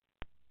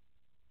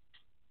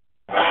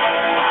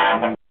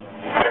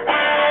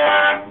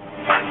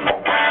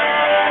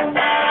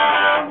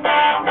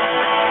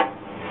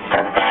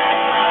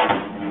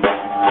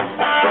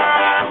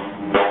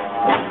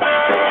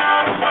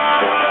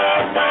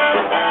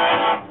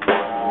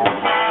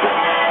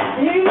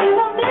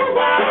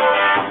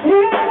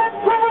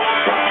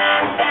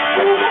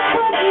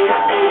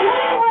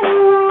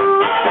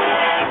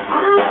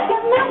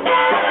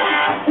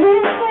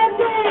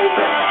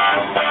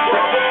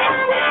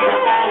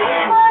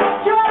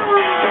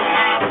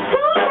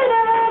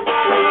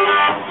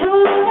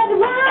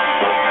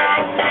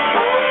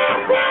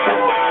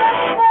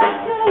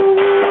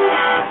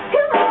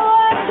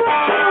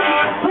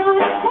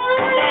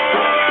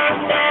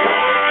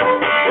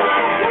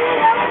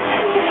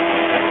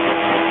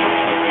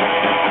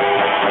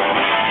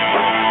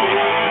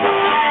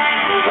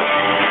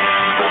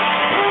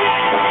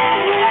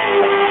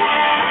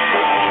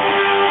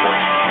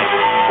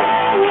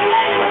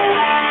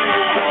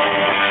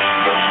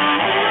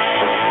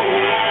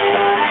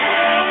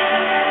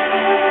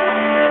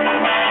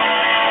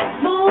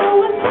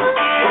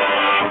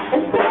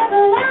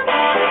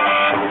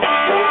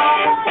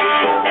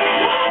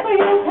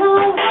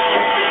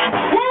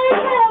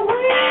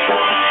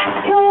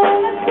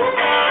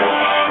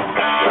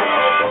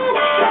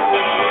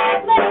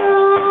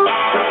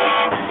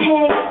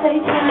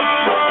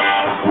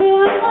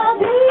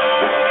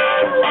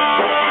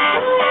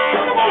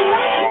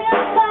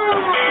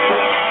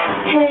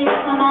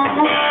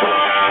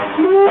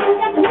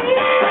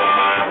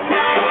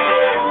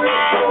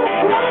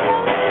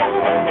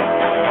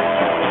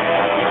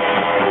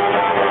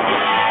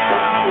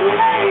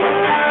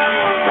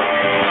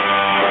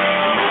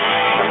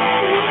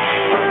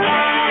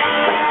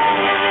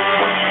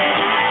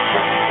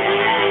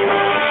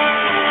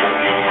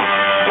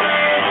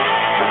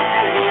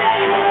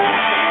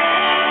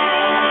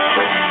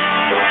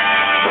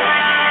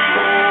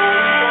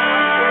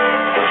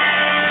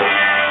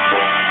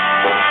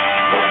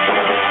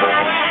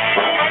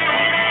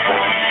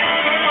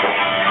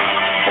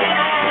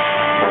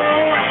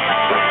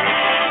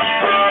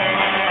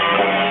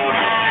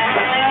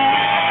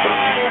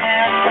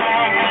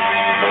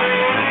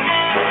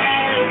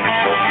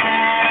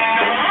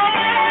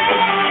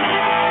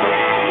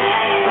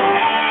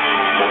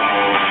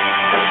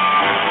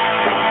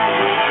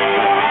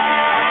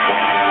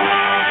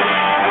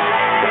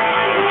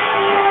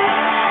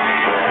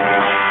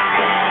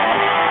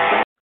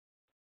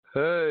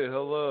 Hey,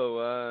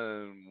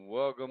 hello, and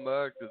welcome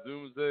back to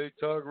Doomsday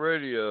Talk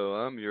Radio.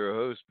 I'm your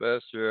host,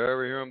 Pastor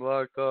Harry, here on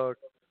Blog Talk,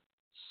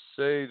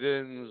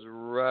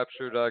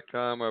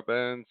 SatansRapture.com, our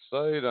band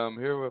site. I'm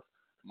here with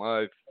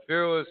my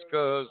fearless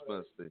co-host,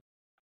 Misty.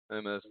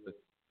 Hey, Misty.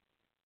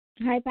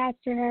 Hi,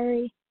 Pastor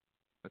Harry.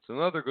 It's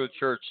another good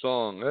church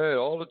song. Hey,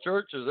 all the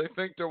churches, they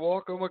think they're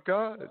walking with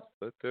God,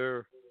 but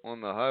they're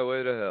on the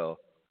highway to hell.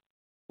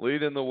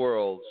 Leading the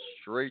world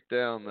straight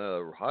down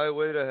the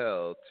highway to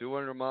hell,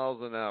 200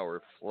 miles an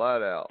hour,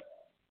 flat out.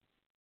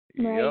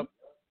 Right. Yep.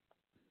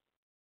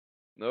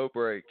 No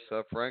brakes,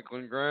 huh,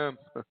 Franklin Graham?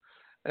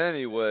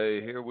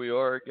 Anyway, here we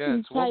are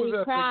again. So what was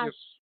that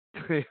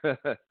thing you...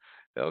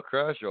 They'll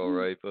crash all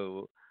right,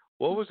 but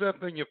what was that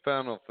thing you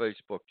found on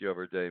Facebook the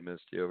other day,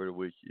 Misty, over the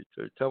week?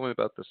 Tell me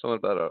about something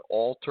about an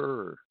altar?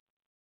 Or...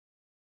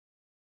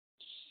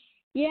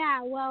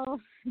 Yeah,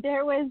 well,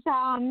 there was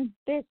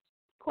this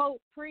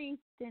quote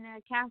priest in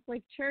a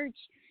Catholic church.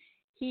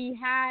 He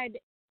had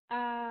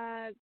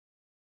a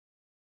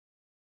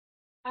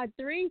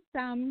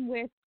threesome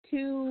with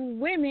two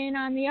women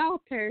on the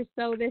altar.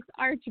 So this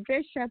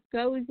archbishop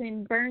goes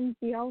and burns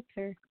the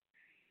altar.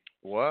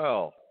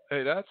 Wow.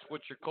 Hey, that's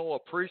what you call a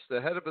priest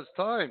ahead of his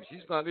times.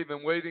 He's not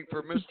even waiting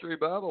for Mystery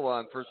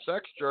Babylon for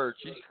sex church.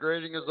 He's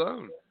creating his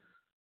own.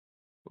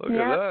 Look at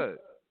that.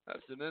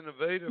 That's an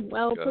innovative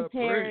well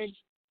prepared priest.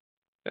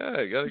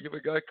 Yeah, you got to give a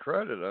guy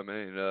credit. I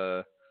mean,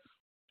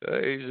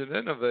 hey, he's an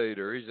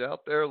innovator. He's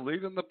out there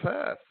leading the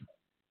path.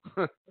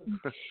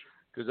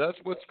 Because that's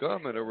what's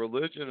coming. A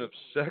religion of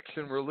sex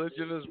and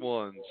religion is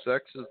one.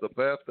 Sex is the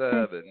path to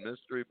heaven.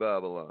 Mystery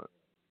Babylon.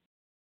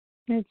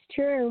 It's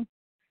true.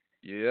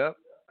 Yep.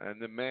 And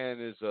the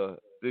man is the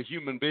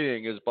human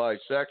being is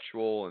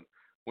bisexual. And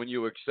when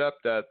you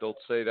accept that, they'll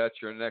say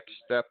that's your next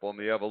step on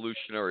the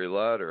evolutionary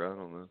ladder. I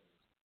don't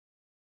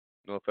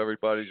know if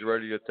everybody's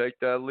ready to take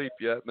that leap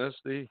yet,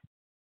 Misty.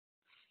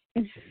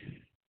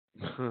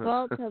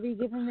 Well, they'll be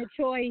given the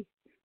choice.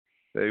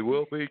 They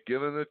will be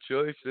given the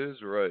choice,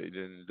 is right.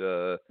 And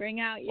bring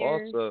out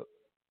your... also,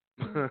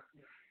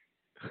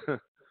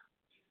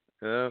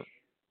 Yeah,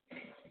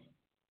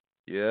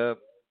 yeah.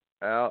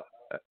 Out,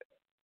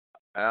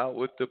 out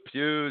with the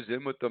pews,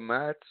 in with the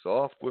mats,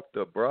 off with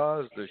the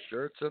bras, the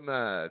shirts, and the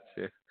hats.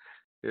 Yeah,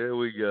 here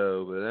we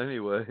go. But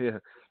anyway, yeah.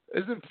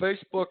 Isn't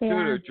Facebook too?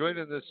 Yeah. They're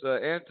joining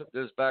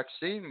this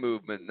vaccine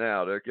movement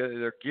now.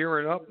 They're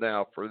gearing up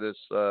now for this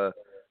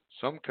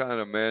some kind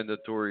of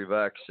mandatory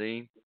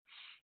vaccine.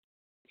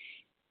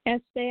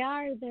 Yes, they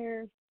are.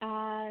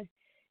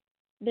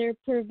 They're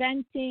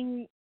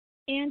preventing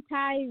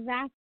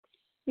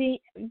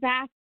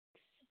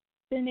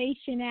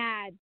vaccination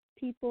ads.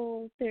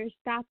 They're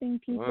stopping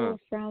people Wow.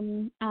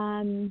 from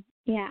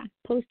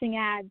posting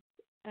ads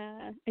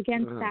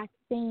against Uh,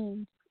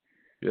 vaccines.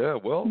 yeah,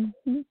 well,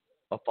 Hmm.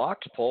 a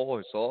Fox poll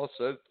I saw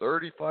said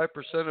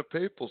 35% of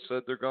people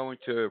said they're going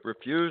to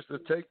refuse to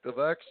take the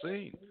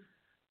vaccine.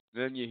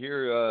 Then you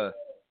hear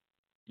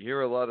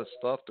a lot of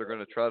stuff. They're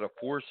going to try to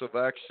force a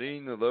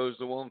vaccine to those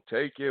that won't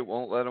take it,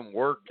 won't let them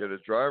work, get a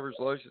driver's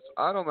license.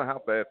 I don't know how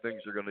bad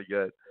things are going to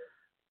get.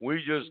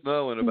 We just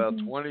know in about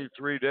Hmm.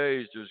 23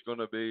 days there's going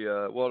to be,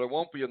 well, there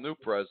won't be a new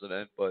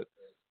president, but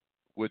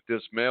with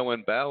this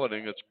mail-in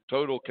balloting, it's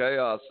total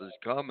chaos is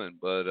coming.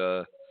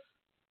 But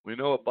we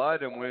know if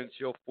Biden wins,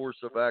 he'll force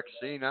a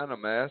vaccine and a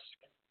mask,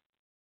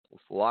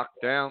 lock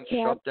down,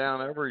 Yep. shut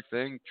down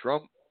everything.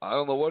 Trump, I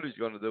don't know what he's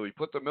going to do. He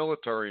put the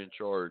military in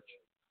charge.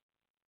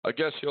 I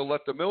guess he'll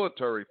let the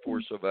military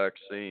force a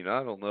vaccine.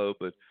 I don't know,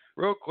 but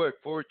real quick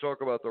before we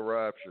talk about the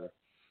rapture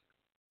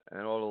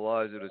and all the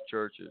lies of the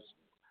churches,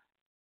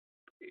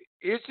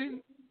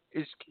 isn't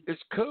is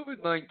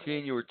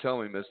COVID-19? You were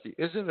telling me, Misty,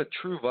 isn't a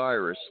true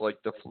virus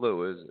like the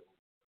flu? Is it?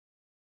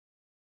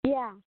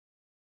 Yeah.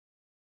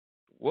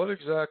 What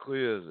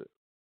exactly is it?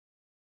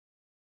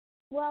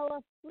 Well,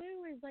 a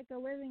flu is like a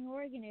living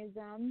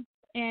organism,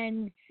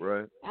 and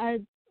Right. a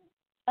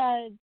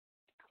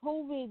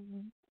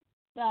COVID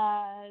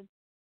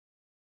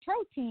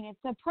protein.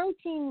 It's a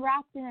protein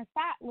wrapped in a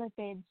fat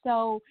lipid.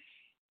 So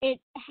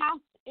it's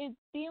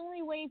the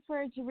only way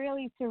for it to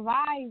really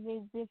survive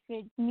is if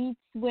it meets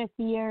with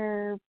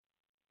your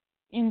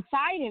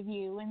inside of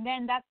you, and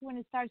then that's when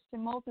it starts to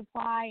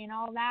multiply and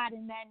all that,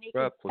 and then it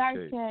can start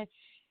Replicate.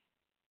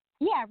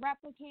 to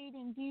replicate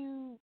and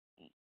do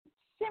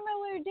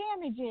similar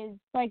damages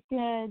like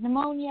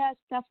pneumonia,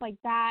 stuff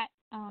like that.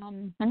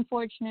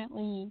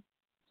 Unfortunately,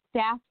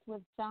 death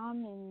with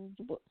some and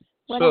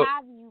what So,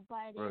 have you,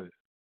 but right.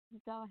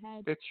 go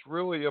ahead. It's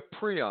really a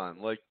prion,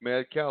 like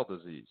mad cow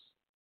disease.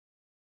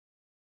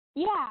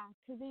 Yeah,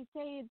 because they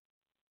say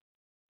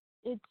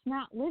it's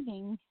not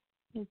living.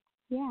 It's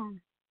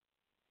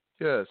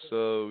Yeah,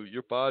 so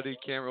your body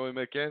can't really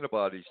make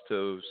antibodies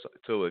to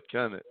it,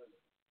 can it?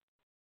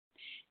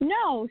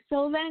 No.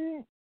 So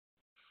then,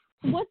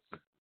 what's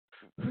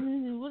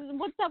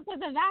up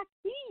with a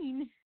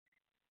vaccine?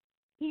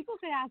 People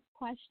could ask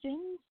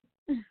questions.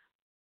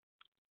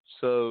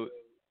 So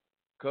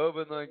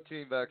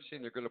COVID-19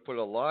 vaccine, they're going to put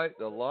the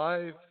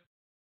live,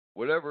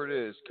 whatever it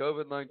is,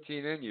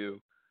 COVID-19 in you,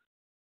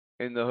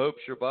 in the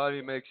hopes your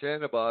body makes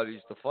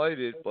antibodies to fight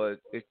it, but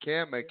it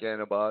can't make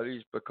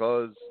antibodies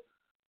because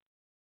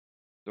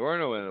there are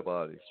no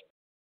antibodies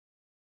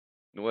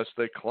unless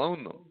they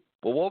clone them.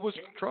 Well, what was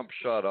Trump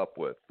shot up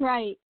with?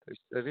 Right. They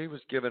said he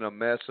was given a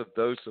massive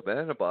dose of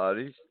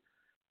antibodies.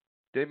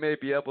 They may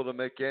be able to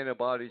make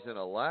antibodies in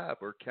a lab,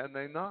 or can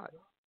they not?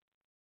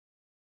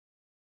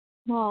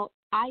 Well,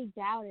 I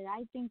doubt it.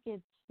 I think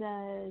it's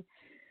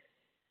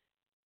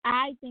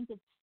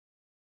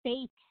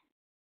fake,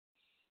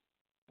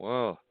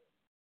 Wow.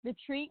 the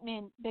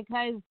treatment,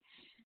 because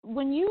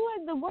when you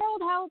had the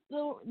World Health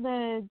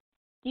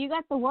you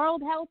got the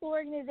World Health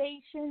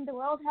Organization, the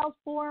World Health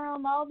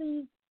Forum, all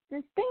this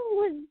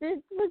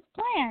was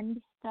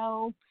planned.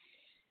 So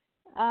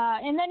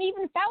and then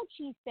even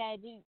Fauci said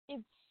he'd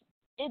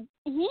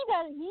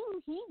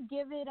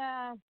give it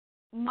a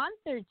month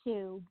or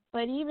two,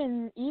 but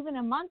even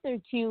a month or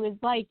two is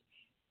like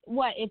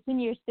what, it's in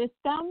your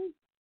system,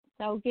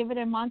 so give it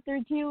a month or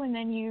two and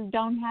then you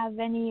don't have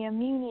any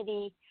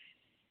immunity.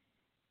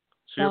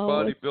 So your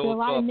body it's a builds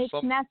lot up of mixed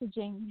some.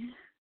 messaging.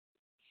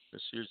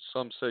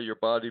 Some say your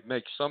body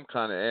makes some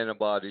kind of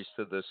antibodies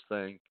to this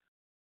thing,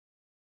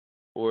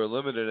 or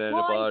limited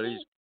antibodies.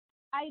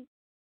 Well,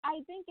 I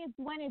think it's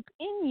when it's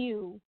in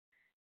you,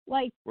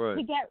 like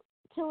Right.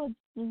 till it's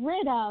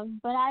rid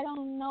of. But I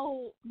don't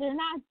know. They're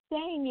not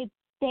saying it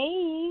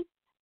stays.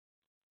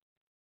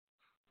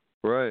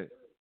 Right.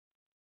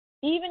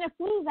 Even a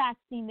flu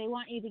vaccine, they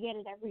want you to get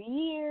it every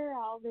year.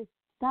 All this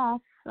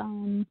stuff.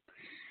 So.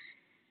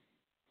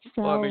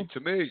 Well, I mean,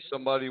 to me,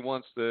 somebody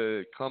wants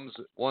to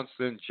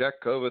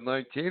inject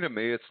COVID-19 in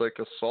me. It's like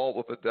assault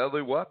with a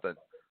deadly weapon.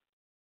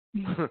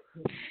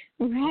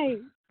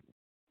 Right.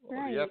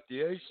 Well, the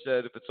FDA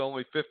said if it's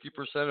only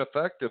 50%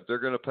 effective, they're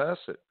going to pass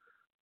it.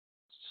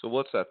 So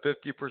what's that?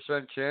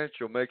 50% chance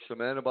you'll make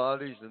some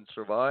antibodies and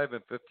survive,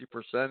 and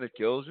 50% it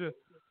kills you?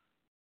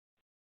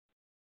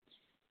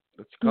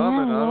 It's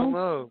coming. Yeah, I don't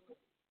know.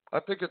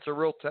 I think it's a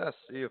real test.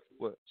 See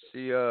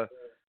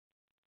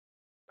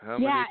how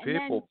Yeah, many and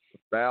then people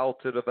bow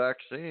to the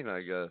vaccine,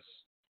 I guess.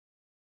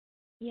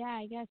 yeah,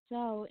 I guess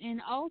so.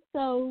 And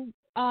also,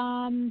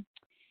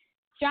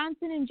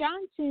 Johnson and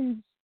Johnson's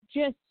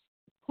just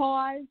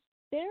paused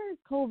their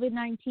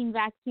COVID-19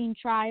 vaccine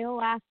trial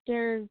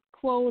after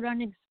quote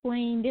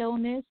unexplained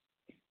illness.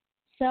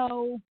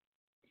 So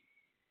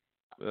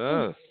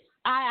Yeah.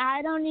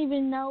 I don't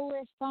even know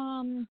if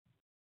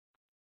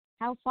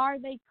how far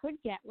they could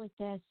get with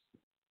this.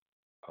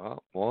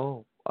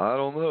 Well, I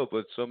don't know,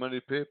 but so many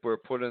people are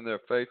putting their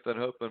faith and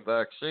hope in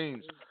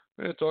vaccines.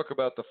 We're going to talk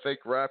about the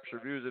fake rapture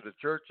views of the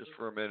churches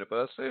for a minute,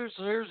 but here's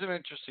an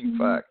interesting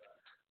fact.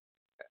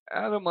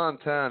 Out of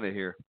Montana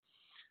here,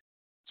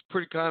 it's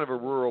pretty kind of a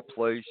rural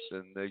place,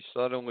 and they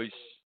suddenly,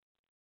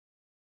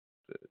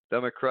 the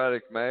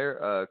Democratic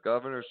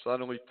governor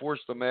suddenly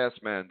forced a mask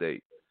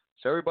mandate.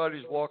 So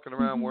everybody's walking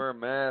around wearing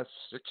masks,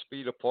 6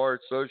 feet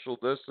apart, social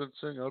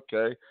distancing.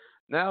 Okay.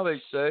 Now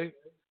they say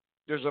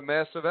there's a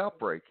massive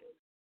outbreak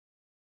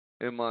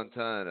in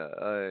Montana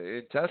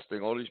in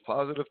testing, all these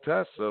positive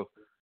tests. So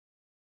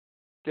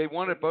they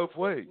want it both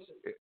ways.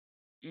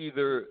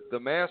 Either the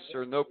masks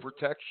are no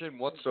protection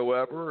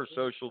whatsoever or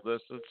social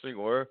distancing,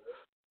 or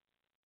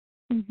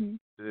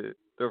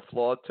they're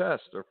flawed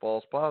tests, they're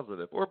false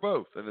positive, or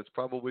both. And it's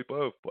probably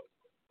both.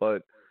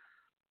 But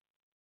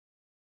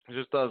it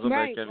just doesn't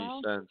make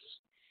any sense.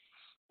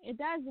 It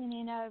doesn't.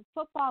 And a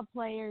football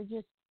player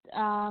just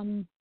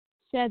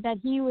said that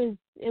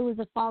it was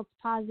a false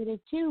positive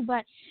too.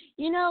 But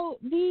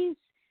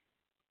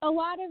a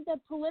lot of the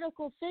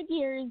political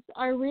figures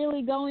are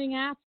really going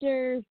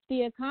after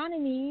the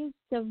economies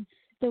of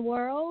the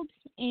world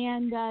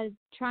and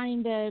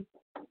trying to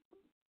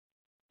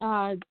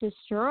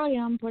destroy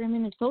them, put them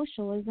into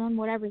socialism,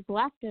 whatever's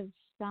left of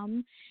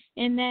some.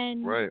 And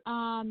then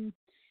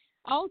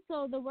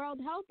also the World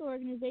Health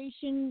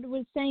Organization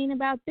was saying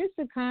about this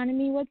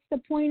economy, what's the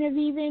point of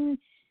even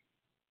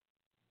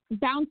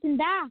bouncing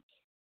back?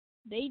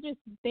 They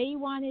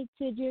wanted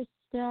to just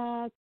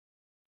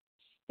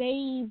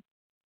stay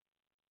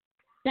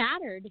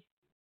battered.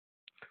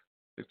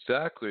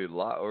 Exactly,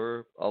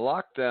 or a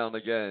lockdown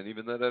again,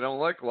 even though they don't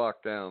like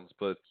lockdowns.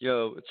 But,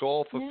 it's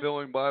all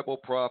fulfilling Bible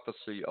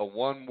prophecy, a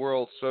one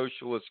world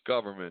socialist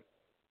government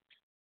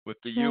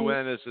with the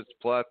UN as its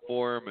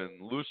platform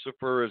and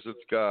Lucifer as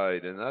its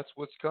guide. And that's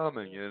what's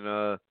coming. And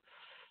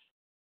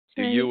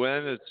the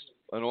UN is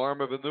an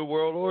arm of a new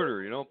world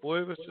order. You don't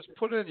believe us? Just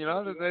put in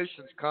United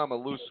Nations,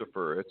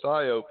 Lucifer. It's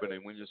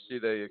eye-opening when you see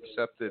they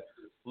accepted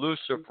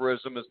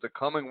Luciferism as the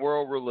coming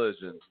world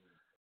religion.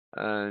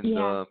 And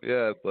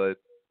but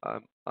I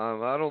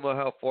don't know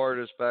how far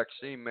this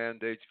vaccine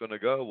mandate's going to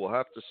go. We'll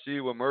have to see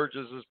who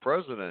emerges as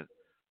president.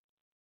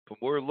 But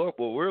what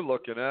we're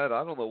looking at,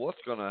 I don't know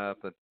what's going to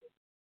happen.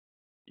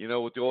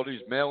 With all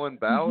these mail-in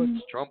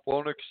ballots, Trump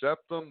won't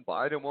accept them,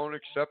 Biden won't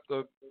accept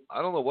them.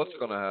 I don't know what's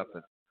going to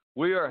happen.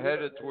 We are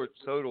headed towards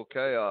total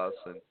chaos.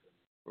 And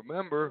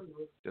remember,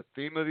 the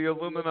theme of the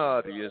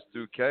Illuminati is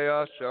through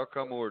chaos shall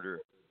come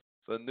order.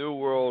 The new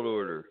world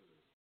order.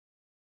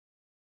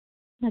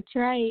 That's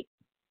right.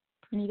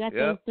 And you got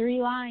those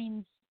 3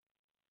 lines.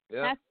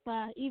 Yep.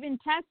 Even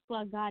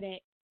Tesla got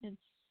it.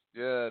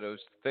 Those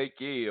fake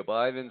E,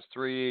 Biden's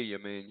 3E. I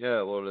mean,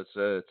 well,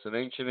 it's an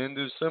ancient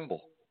Hindu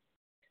symbol.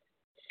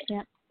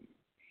 Yep.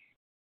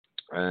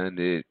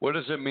 And what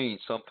does it mean?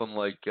 Something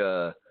like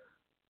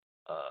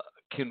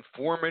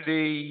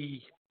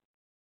conformity.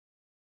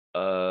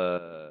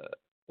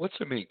 What's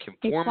it mean?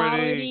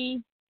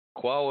 Conformity,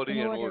 equality,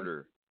 and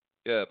order.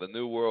 Yeah, the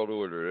new world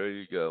order. There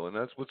you go. And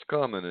that's what's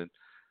coming. And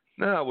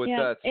now, with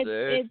that said,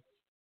 it's,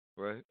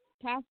 right?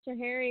 Pastor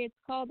Harry, it's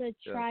called a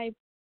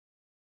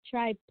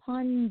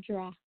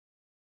tripundra.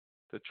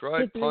 The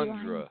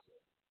tripundra.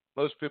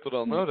 Most people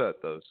don't know that,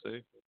 though,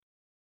 see?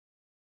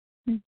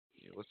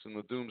 You listen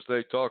to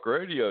Doomsday Talk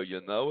Radio,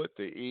 you know it.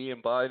 The E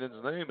in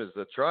Biden's name is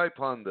the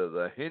tripunda,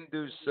 the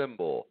Hindu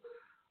symbol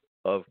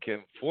of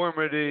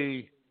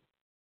conformity,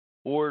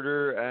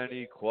 order, and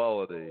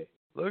equality.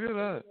 Look at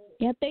that.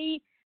 Yep, they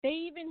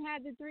even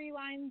had the 3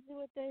 lines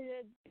with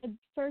the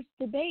first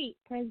debate,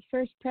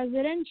 first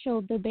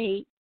presidential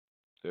debate.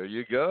 There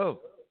you go.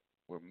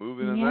 We're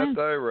moving in that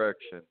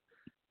direction.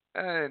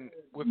 And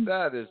with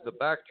that as the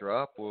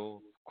backdrop,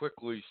 we'll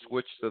quickly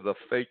switch to the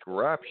fake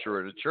rapture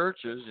of the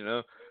churches.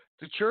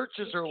 The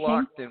churches are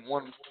locked in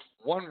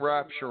one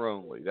rapture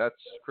only. That's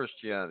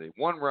Christianity.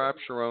 One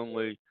rapture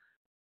only,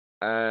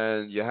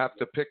 and you have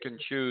to pick and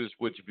choose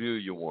which view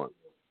you want.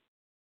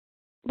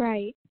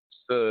 Right.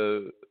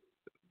 So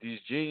these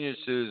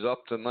geniuses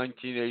up to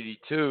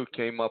 1982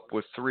 came up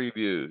with 3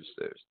 views.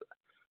 There's the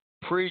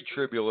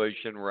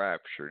pre-tribulation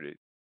rapture.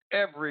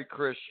 Every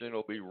Christian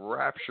will be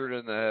raptured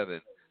into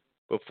heaven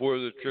before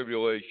the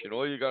tribulation.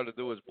 All you got to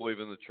do is believe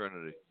in the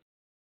Trinity,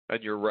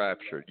 and you're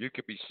raptured. You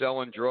could be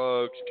selling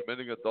drugs,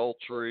 committing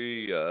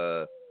adultery,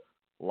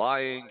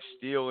 lying,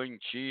 stealing,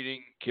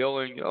 cheating,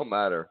 killing. It don't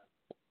matter.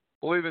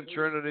 Believe in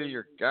Trinity,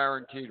 you're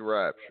guaranteed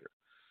rapture.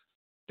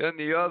 Then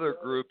the other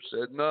group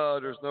said, no,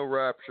 there's no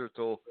rapture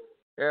till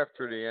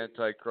after the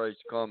Antichrist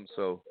comes,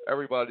 so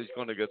everybody's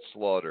going to get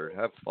slaughtered.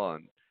 Have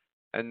fun.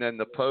 And then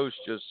the post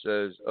just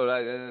says,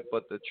 oh,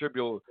 but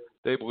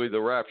they believe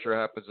the rapture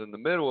happens in the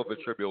middle of a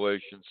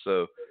tribulation,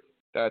 so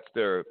that's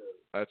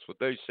what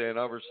they say. And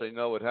others say,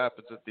 no, it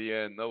happens at the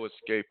end, no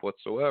escape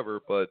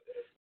whatsoever. But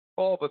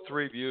all the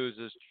three views,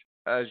 is,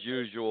 as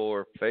usual,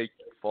 are fake,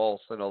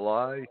 false, and a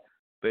lie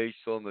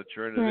based on the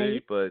Trinity.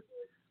 Right. But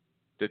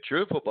the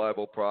truthful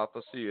Bible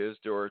prophecy is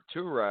there are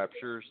two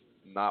raptures,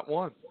 not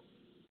one.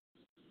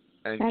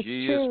 And That's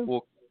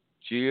true.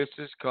 Jesus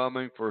is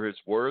coming for his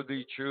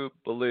worthy, true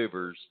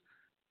believers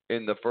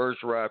in the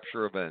first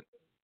rapture event.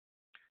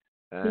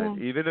 And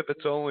even if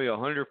it's only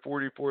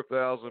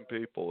 144,000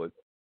 people, it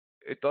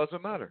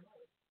doesn't matter.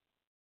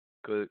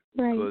 Because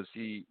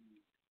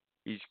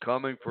he's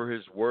coming for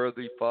his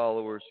worthy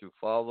followers who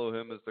follow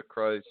him as the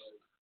Christ,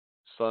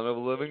 Son of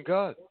the living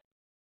God.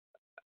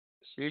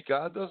 See,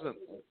 God doesn't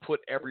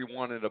put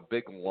everyone in a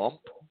big lump.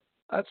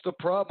 That's the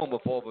problem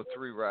with all the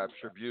three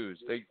rapture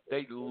views. They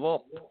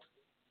lump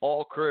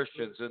all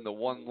Christians into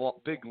one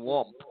big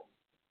lump,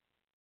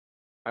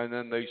 and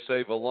then they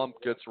say the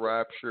lump gets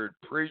raptured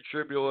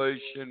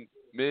pre-tribulation,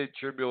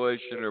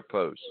 mid-tribulation, or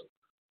post.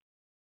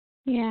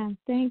 Yeah,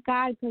 thank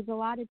God, because a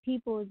lot of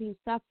people would be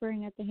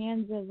suffering at the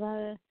hands of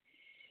a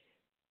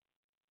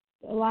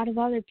lot of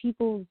other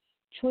people's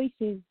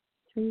choices,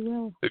 free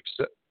will.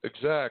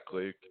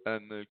 Exactly,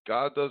 and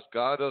God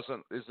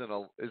isn't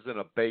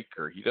a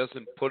baker. He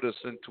doesn't put us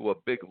into a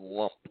big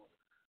lump.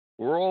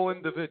 We're all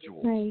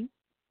individuals, right?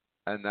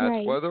 And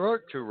that's why there are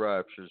two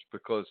raptures,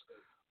 because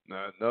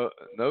no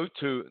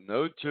two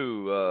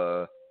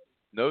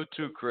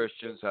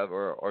Christians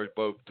are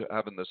both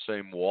having the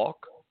same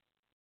walk.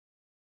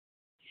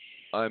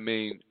 I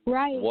mean,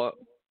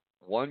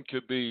 one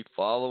could be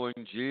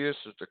following Jesus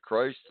as the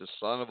Christ, the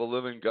Son of a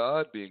living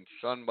God, being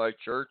shunned by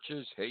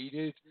churches,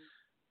 hated,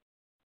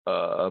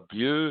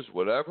 abused,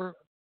 whatever.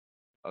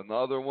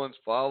 Another one's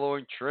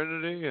following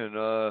Trinity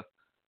and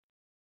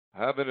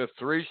having a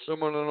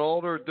threesome on an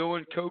altar,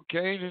 doing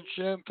cocaine and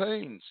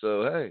champagne.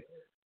 So hey,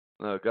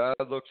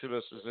 God looks at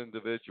us as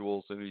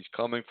individuals, and He's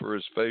coming for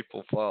His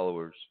faithful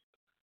followers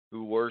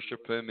who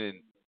worship Him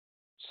in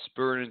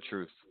spirit and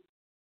truth.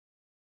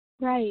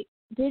 Right.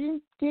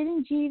 Didn't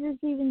Jesus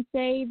even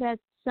say that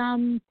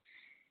some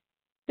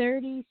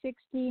 30, 60,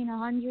 and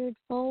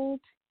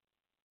 100-fold?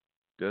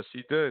 Yes,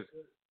 He did.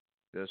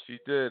 Yes, He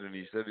did. And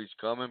He said He's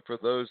coming for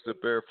those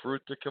that bear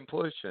fruit to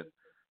completion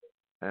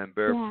and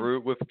bear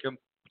fruit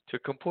to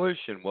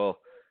completion. Well,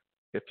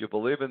 if you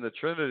believe in the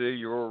Trinity,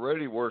 you're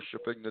already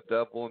worshiping the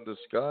devil in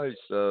disguise.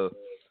 So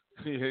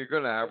you're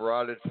going to have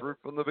rotted fruit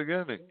from the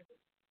beginning.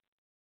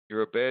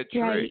 You're a bad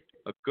tree. Right.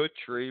 A good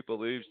tree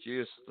believes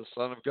Jesus is the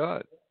Son of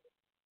God.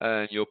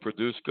 And you'll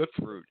produce good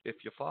fruit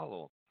if you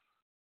follow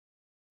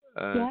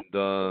him.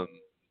 And,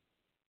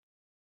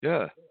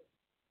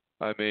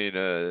 I mean,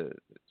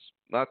 it's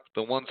not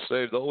the one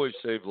saved, always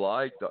saved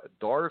lie.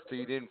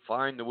 Dorothy didn't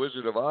find the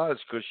Wizard of Oz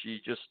because she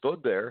just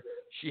stood there.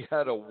 She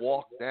had to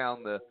walk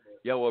down the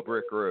yellow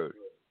brick road.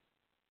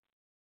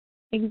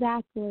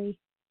 Exactly.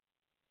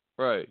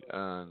 Right.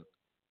 And,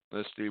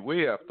 Misty,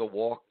 we have to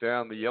walk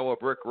down the yellow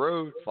brick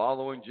road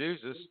following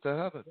Jesus to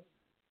heaven.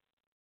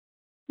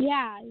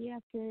 Yeah, you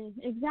have to,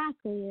 exactly,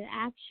 the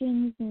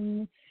actions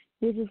and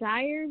the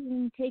desires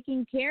and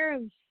taking care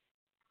of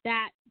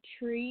that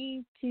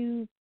tree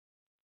to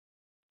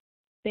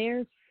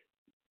bear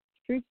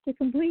fruits to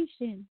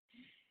completion.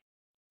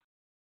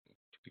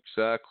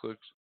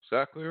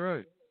 Exactly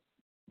right.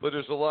 But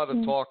there's a lot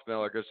of talk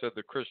now. Like I said,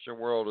 the Christian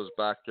world is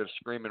back there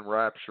screaming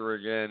rapture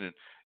again, and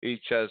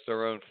each has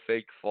their own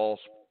fake, false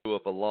view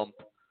of a lump.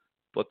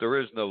 But there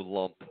is no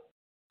lump,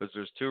 because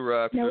there's two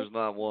raptures,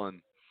 not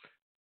one.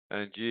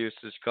 And Jesus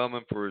is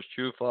coming for His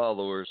true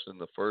followers in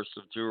the first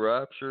of two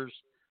raptures.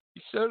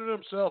 He said it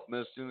Himself,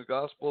 Misty, in the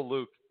Gospel of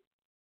Luke.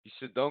 He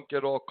said, don't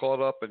get all caught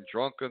up in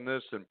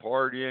drunkenness and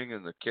partying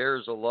and the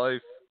cares of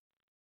life,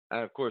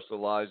 and of course the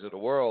lies of the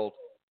world,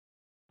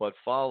 but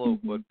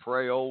but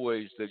pray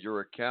always that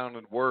you're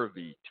accounted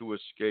worthy to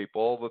escape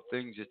all the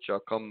things that shall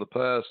come to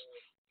pass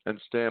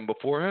and stand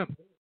before Him.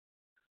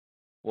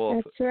 Well,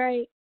 that's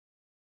right.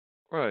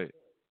 Right,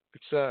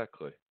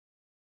 exactly.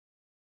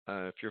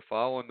 If you're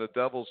following the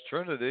devil's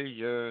trinity,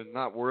 you're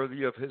not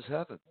worthy of his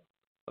heaven,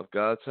 of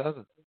God's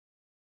heaven.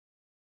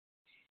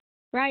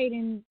 Right,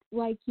 and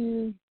like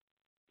you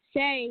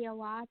say a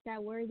lot,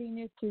 that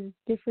worthiness is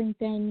different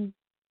than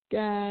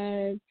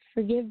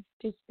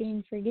just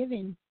being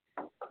forgiven.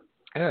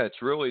 Yeah,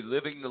 it's really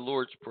living the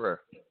Lord's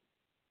Prayer.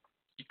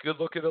 You could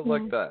look at it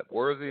like that.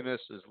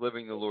 Worthiness is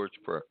living the Lord's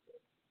Prayer.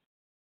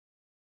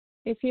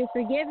 If you're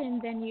forgiven,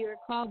 then you're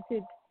called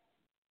to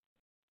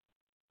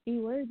be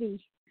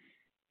worthy.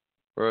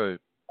 Right.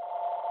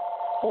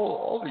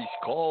 All these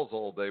calls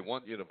all day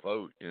want you to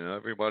vote. You know,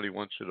 everybody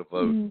wants you to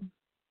vote.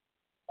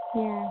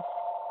 Yeah.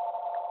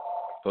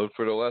 Vote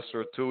for the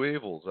lesser of two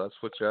evils. That's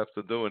what you have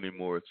to do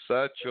anymore. It's a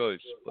sad choice,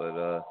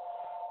 but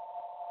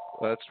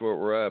that's where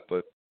we're at.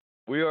 But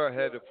we are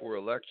headed for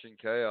election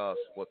chaos.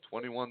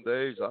 21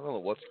 days? I don't know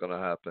what's going to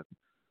happen.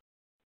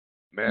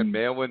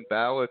 mail-in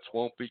ballots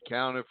won't be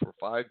counted for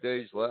 5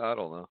 days. I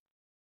don't know.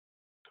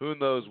 Who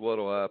knows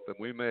what'll happen?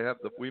 We may have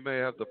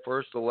the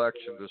first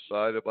election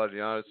decided by the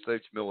United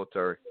States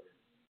military.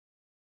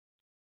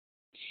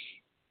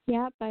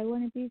 Yep, I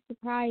wouldn't be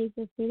surprised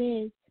if it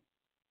is.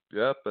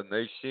 Yep, and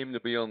they seem to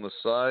be on the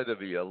side of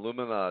the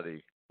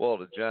Illuminati. Well,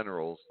 the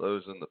generals,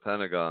 those in the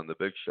Pentagon, the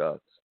big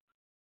shots.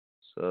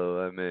 So,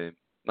 I mean,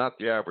 not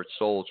the average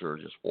soldier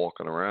just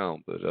walking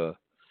around, but I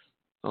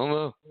don't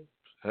know.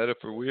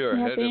 We are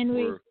headed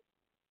for.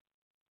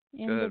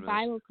 And the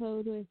Bible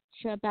code was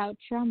about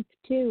Trump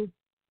too.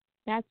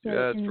 That's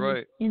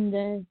right.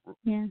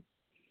 Yeah.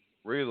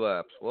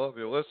 Relapse. Well, if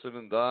you're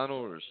listening,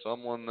 Donald, or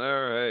someone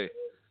there, hey,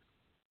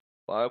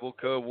 Bible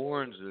code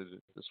warns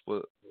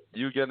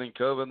you getting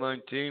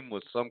COVID-19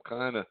 was some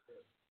kind of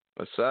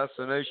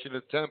assassination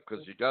attempt,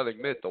 because you got to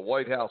admit the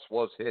White House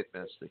was hit,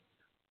 Misty,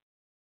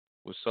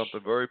 with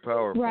something very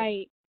powerful.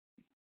 Right.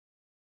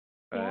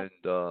 And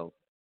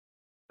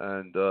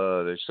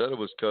they said it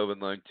was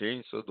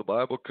COVID-19, so the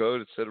Bible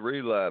code, it said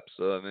relapse.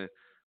 So, I mean,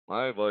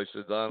 my advice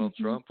to Donald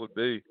Trump would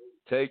be,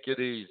 take it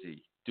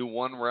easy. Do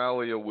one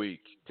rally a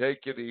week.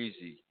 Take it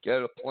easy.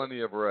 Get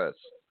plenty of rest.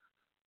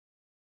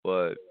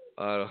 But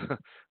I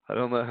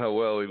don't know how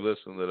well he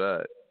listened to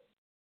that.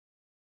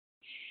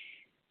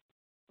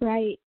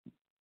 Right.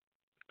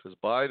 Because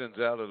Biden's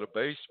out of the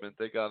basement.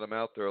 They got him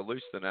out there at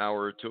least an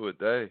hour or two a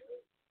day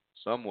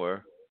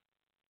somewhere.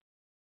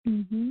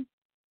 Mhm.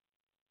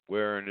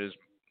 Wearing his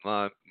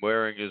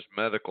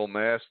medical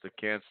mask that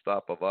can't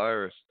stop a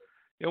virus.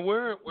 You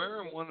know,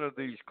 wearing one of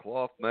these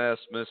cloth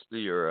masks,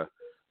 Misty, or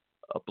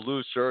a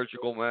blue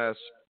surgical mask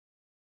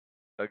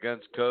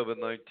against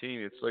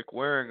COVID-19. It's like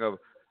wearing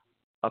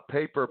a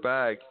paper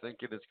bag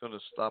thinking it's going to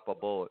stop a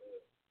bullet.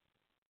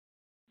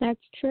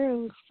 That's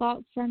true.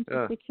 False sense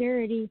of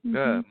security.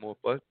 Yeah,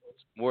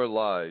 more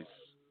lies.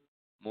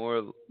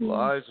 More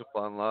lies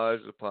upon lies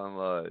upon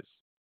lies.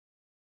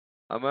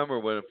 I remember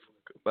when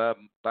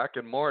back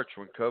in March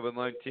when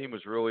COVID-19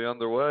 was really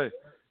underway,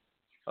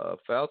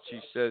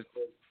 Fauci said,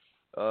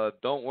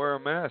 don't wear a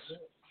mask.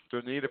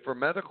 They're needed for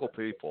medical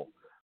people,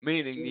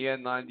 meaning the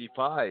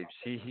N95s.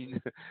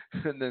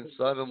 And then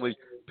suddenly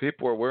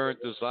people are wearing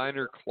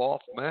designer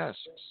cloth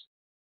masks.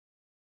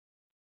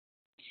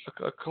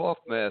 A cloth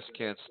mask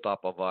can't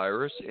stop a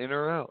virus, in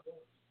or out.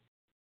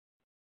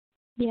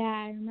 Yeah,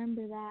 I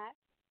remember that.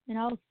 And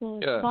also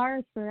a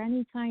scarf or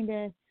any kind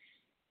of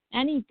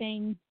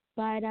anything.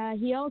 But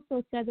he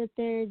also said that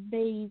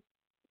they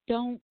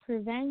don't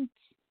prevent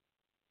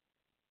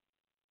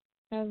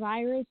a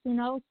virus, and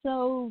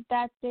also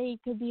that they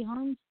could be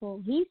harmful.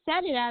 He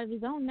said it out of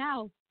his own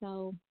mouth.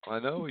 So I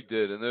know he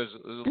did, and there's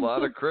a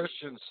lot of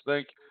Christians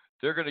think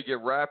they're going to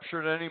get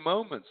raptured any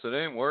moment, so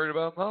they ain't worried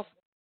about nothing.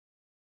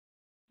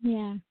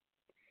 Yeah.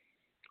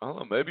 I don't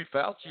know. Maybe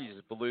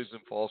Fauci believes in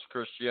false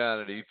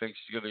Christianity. He thinks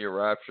he's going to get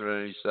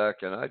raptured any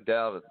second. I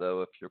doubt it,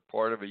 though. If you're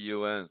part of a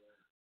UN,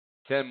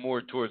 tend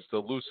more towards the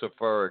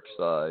Luciferic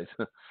side.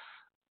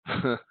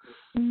 I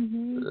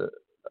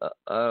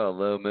don't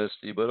know,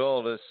 Misty, but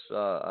all this,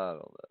 I don't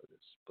know.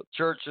 But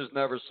churches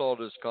never saw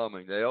this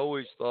coming. They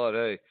always thought,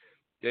 hey,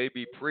 they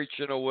be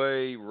preaching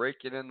away,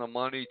 raking in the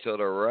money till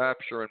the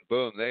rapture, and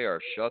boom, they are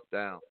shut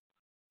down.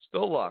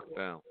 Still locked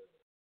down.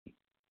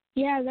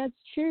 Yeah, that's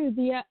true.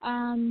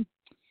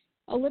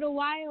 A little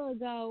while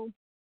ago,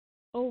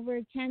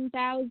 over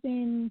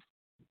 10,000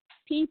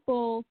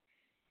 people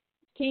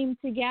came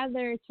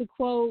together to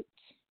quote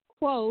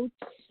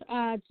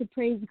to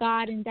praise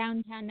God in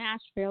downtown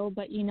Nashville,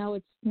 but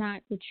it's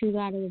not the true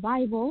God of the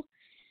Bible.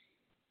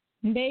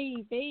 They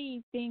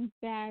think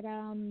that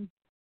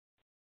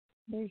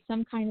there's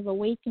some kind of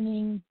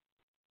awakening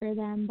for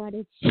them, but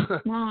it's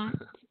just not.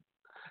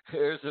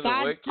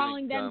 God's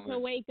calling them to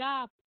wake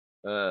up.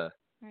 Right.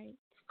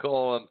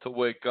 Call them to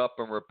wake up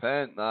and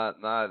repent, not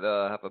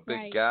have a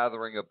big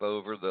gathering up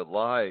over the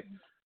lie.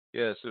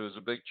 Yes, it was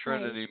a big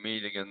Trinity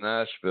meeting in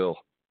Nashville.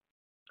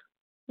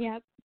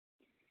 Yep.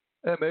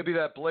 Yeah, maybe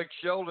that Blake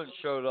Shelton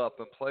showed up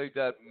and played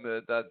that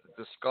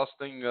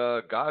disgusting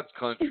God's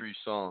Country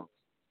song.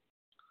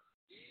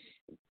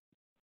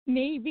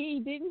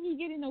 Maybe. Didn't he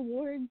get an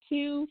award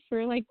too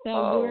for the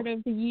award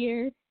of the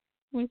year?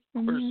 Of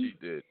course he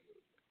did.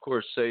 Of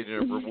course,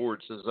 Satan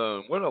rewards his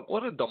own.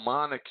 What a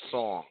demonic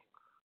song.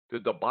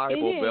 Did the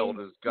Bible build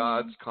as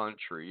God's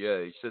country?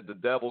 Yeah, he said the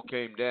devil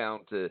came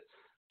down to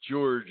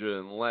Georgia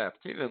and left.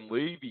 He didn't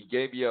leave. He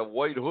gave you a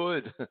white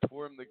hood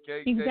for him, the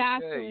KKK.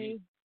 Exactly.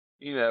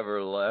 He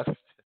never left.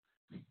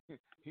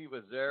 He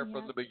was there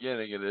from the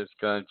beginning of this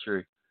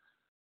country.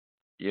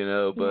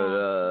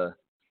 But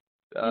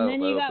and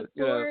then you got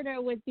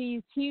Florida with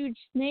these huge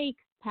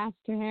snakes,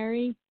 Pastor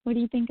Harry. What do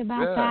you think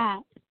about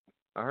that?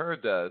 I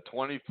heard that. A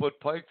 20-foot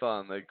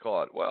python they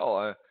caught.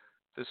 Well,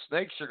 the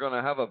snakes are going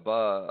to have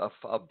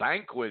a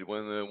banquet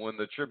when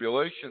the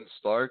tribulation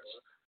starts.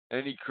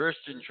 Any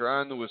Christian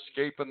trying to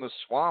escape in the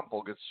swamp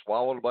will get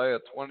swallowed by a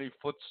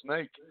 20-foot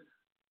snake.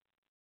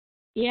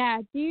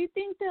 Yeah. Do you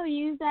think they'll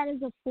use that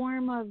as a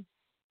form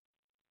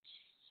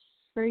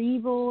for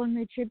evil in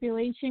the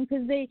tribulation?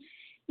 Because they,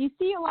 you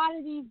see a lot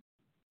of these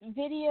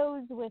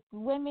videos with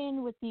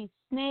women with these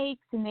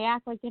snakes, and they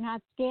act like they're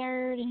not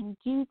scared. And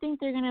do you think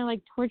they're gonna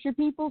like torture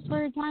people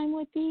for a time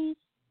with these?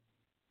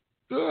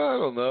 I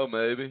don't know.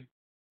 Maybe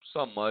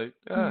some might.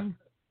 Yeah.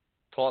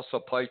 Toss a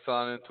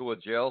python into a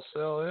jail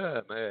cell.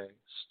 Yeah, man.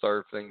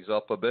 Stir things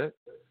up a bit.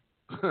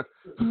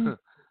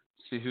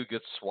 See who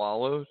gets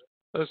swallowed.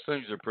 Those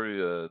things are pretty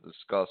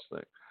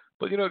disgusting.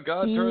 But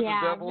God turned the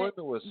devil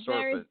into a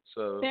serpent.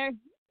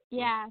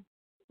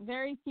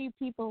 Very few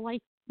people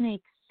like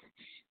snakes.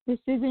 This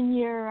isn't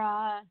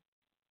your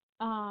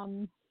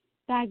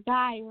that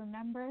guy,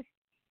 remember?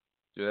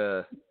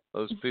 Yeah,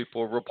 those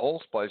people are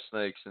repulsed by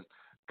snakes, and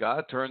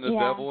God turned the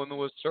devil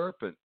into a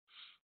serpent.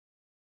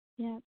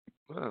 Yeah.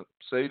 Well,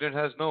 Satan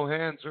has no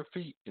hands or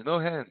feet. No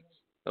hands,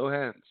 no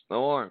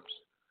arms.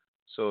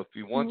 So if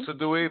he wants to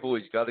do evil,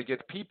 he's got to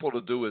get people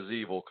to do his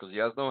evil because he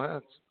has no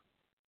hands.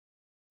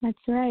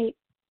 That's right.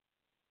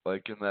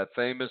 Like in that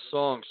famous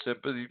song,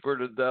 "Sympathy for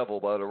the Devil"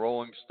 by the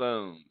Rolling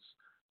Stones.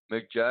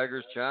 Mick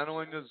Jagger's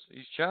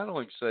he's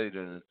channeling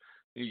Satan. And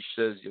he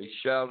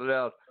shouted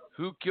out,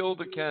 "Who killed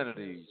the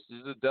Kennedys?" This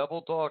is the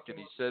devil talking.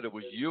 He said, "It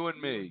was you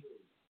and me."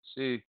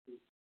 See,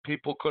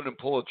 people couldn't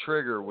pull a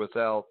trigger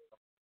without,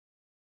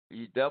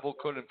 the devil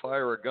couldn't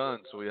fire a gun,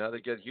 so he had to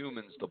get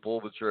humans to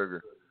pull the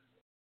trigger.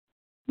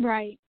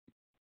 Right.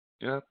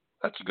 Yeah,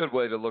 that's a good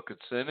way to look at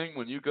sinning.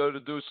 When you go to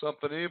do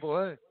something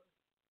evil, hey,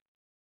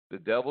 the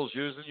devil's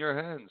using your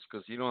hands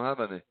because you don't have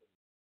any.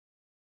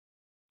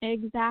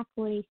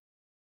 Exactly.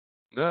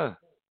 Yeah,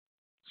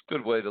 it's a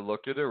good way to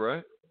look at it,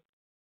 right?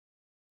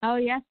 Oh,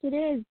 yes, it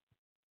is.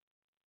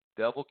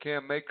 Devil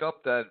can't make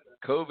up that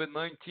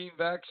COVID-19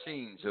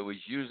 vaccine, so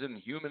he's using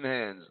human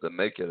hands to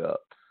make it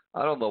up.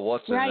 I don't know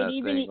what's in that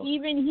thing.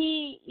 Even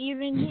he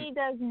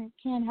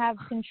can't have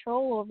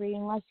control over you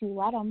unless you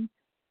let him.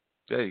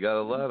 Yeah, you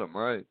gotta let him,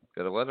 right?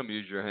 Gotta let him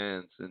use your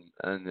hands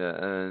and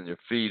your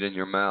feet and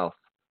your mouth.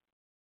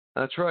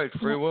 That's right,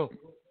 free will.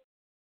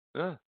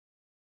 Yeah,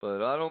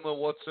 but I don't know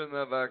what's in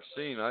that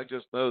vaccine. I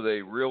just know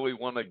they really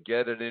want to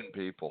get it in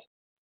people.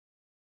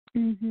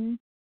 Mhm.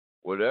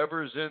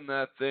 Whatever's in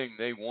that thing,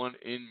 they want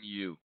in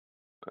you.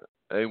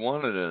 They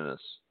want it in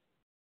us.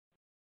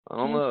 I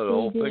don't know the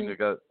whole thing they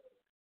got.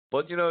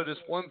 But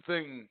this one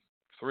thing.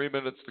 3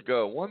 minutes to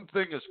go. One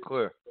thing is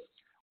clear.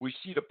 We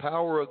see the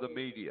power of the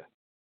media,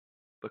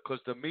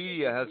 because the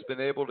media has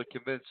been able to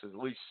convince at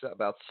least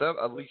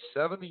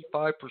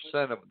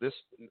 75% of this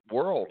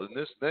world and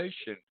this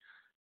nation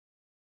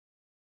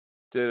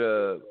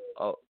that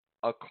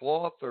a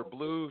cloth or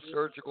blue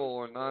surgical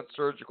or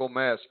non-surgical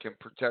mask can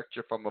protect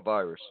you from a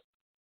virus.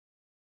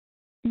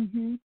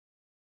 Mhm.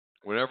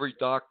 When every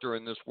doctor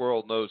in this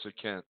world knows it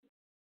can't,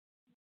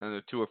 and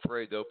they're too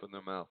afraid to open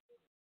their mouth.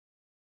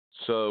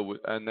 So,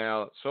 and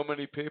now so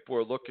many people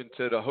are looking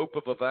to the hope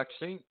of a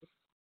vaccine.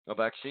 A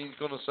vaccine's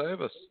going to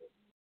save us.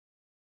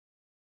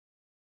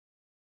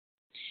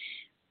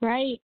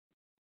 Right.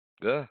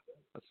 Yeah,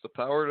 that's the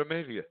power of the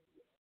media.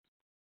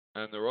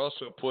 And they're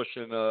also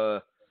pushing,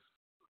 world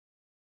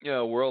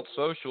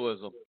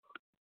socialism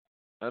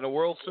and a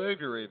world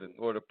savior even,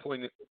 or they're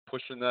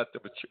pushing that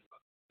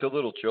to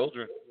little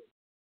children.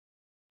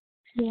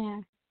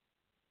 Yeah.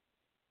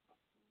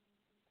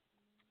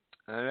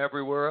 And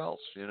everywhere else,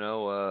 a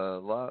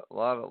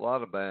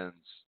lot of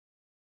bands,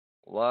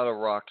 a lot of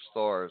rock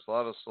stars, a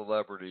lot of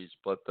celebrities,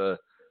 but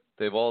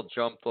they've all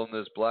jumped on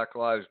this Black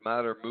Lives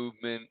Matter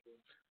movement.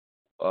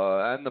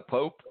 And the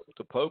Pope.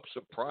 The Pope's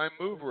a prime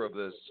mover of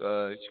this.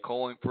 He's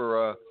calling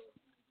for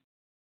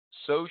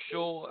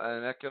social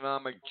and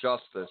economic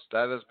justice.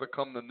 That has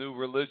become the new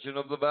religion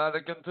of the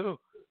Vatican, too.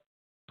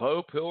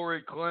 Pope,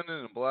 Hillary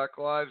Clinton, and Black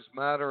Lives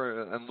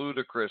Matter and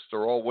Ludacris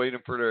are all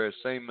waiting for their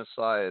same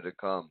Messiah to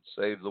come,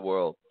 save the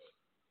world.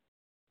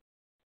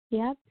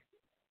 Yep.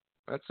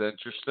 That's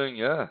interesting,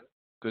 yeah.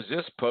 Because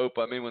this Pope,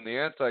 when the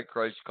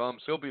Antichrist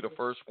comes, he'll be the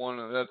first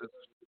one that's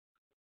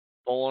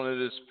falling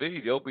at his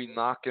feet. He'll be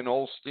knocking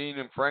Osteen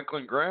and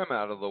Franklin Graham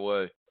out of the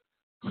way.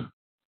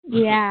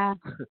 Yeah.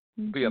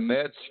 Be a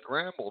mad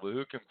scramble to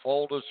who can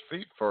fall to his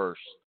feet first.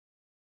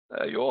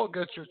 You all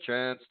get your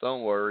chance.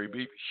 Don't worry.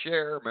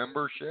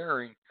 Remember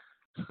sharing.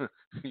 You're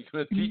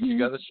going to teach, you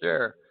got to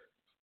share.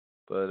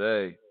 But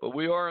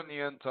we are in the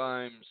end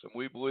times, and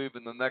we believe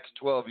in the next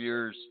 12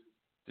 years,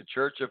 the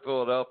Church of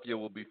Philadelphia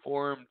will be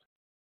formed,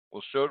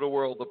 will show the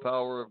world the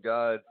power of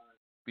God,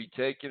 be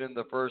taken in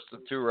the first of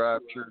two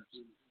raptures,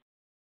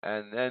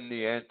 and then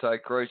the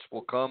Antichrist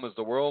will come as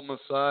the world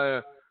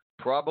Messiah,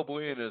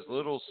 probably in his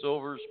little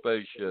silver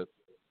spaceship.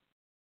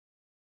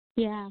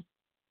 Yeah.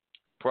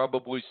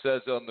 Probably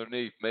says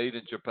underneath, made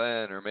in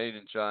Japan or made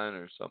in China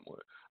or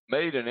somewhere.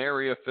 Made in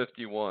Area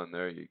 51.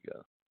 There you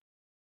go.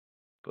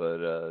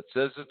 But it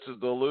says it's a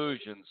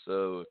delusion,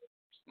 so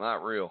it's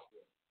not real.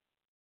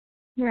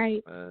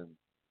 Right.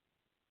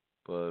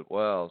 But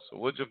wow. So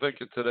what'd you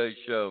think of today's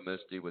show,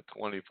 Misty, with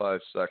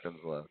 25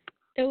 seconds left?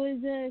 It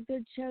was a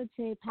good show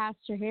today,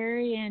 Pastor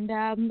Harry. And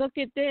look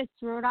at this.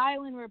 Rhode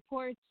Island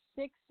reports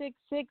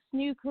 666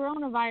 new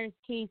coronavirus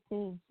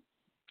cases.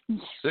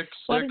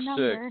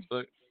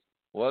 666.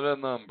 What a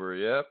number.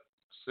 Yep.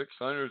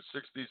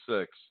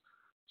 666.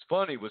 It's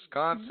funny.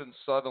 Wisconsin's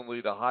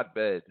suddenly the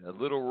hotbed, a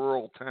little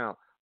rural town.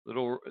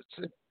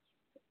 It's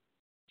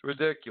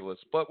ridiculous.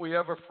 But we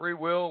have a free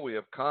will. We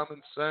have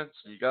common sense.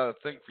 You got to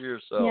think for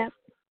yourself. Yep.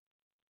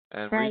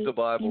 And Right. read the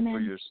Bible Amen. for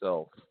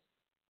yourself.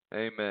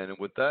 Amen. And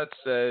with that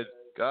said,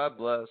 God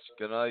bless.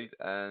 Good night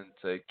and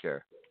take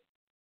care.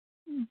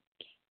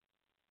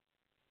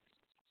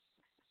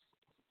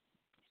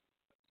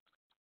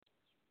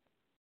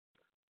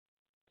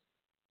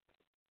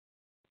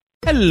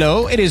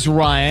 Hello, it is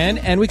Ryan,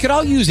 and we could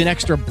all use an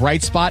extra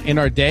bright spot in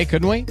our day,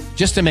 couldn't we?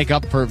 Just to make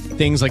up for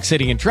things like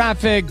sitting in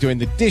traffic, doing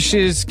the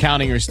dishes,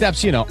 counting your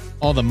steps, you know,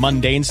 all the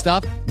mundane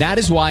stuff. That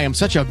is why I'm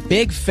such a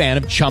big fan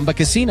of Chumba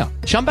Casino.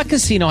 Chumba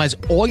Casino has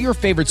all your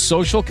favorite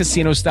social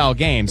casino-style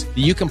games that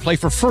you can play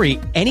for free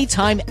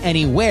anytime,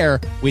 anywhere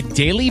with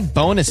daily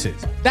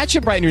bonuses. That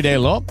should brighten your day a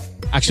little.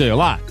 Actually, a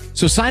lot.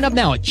 So sign up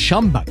now at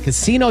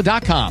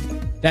ChumbaCasino.com.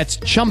 That's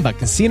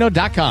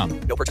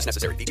ChumbaCasino.com. No purchase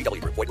necessary.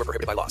 VGW Group. Void where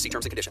prohibited by law. See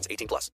terms and conditions. 18+.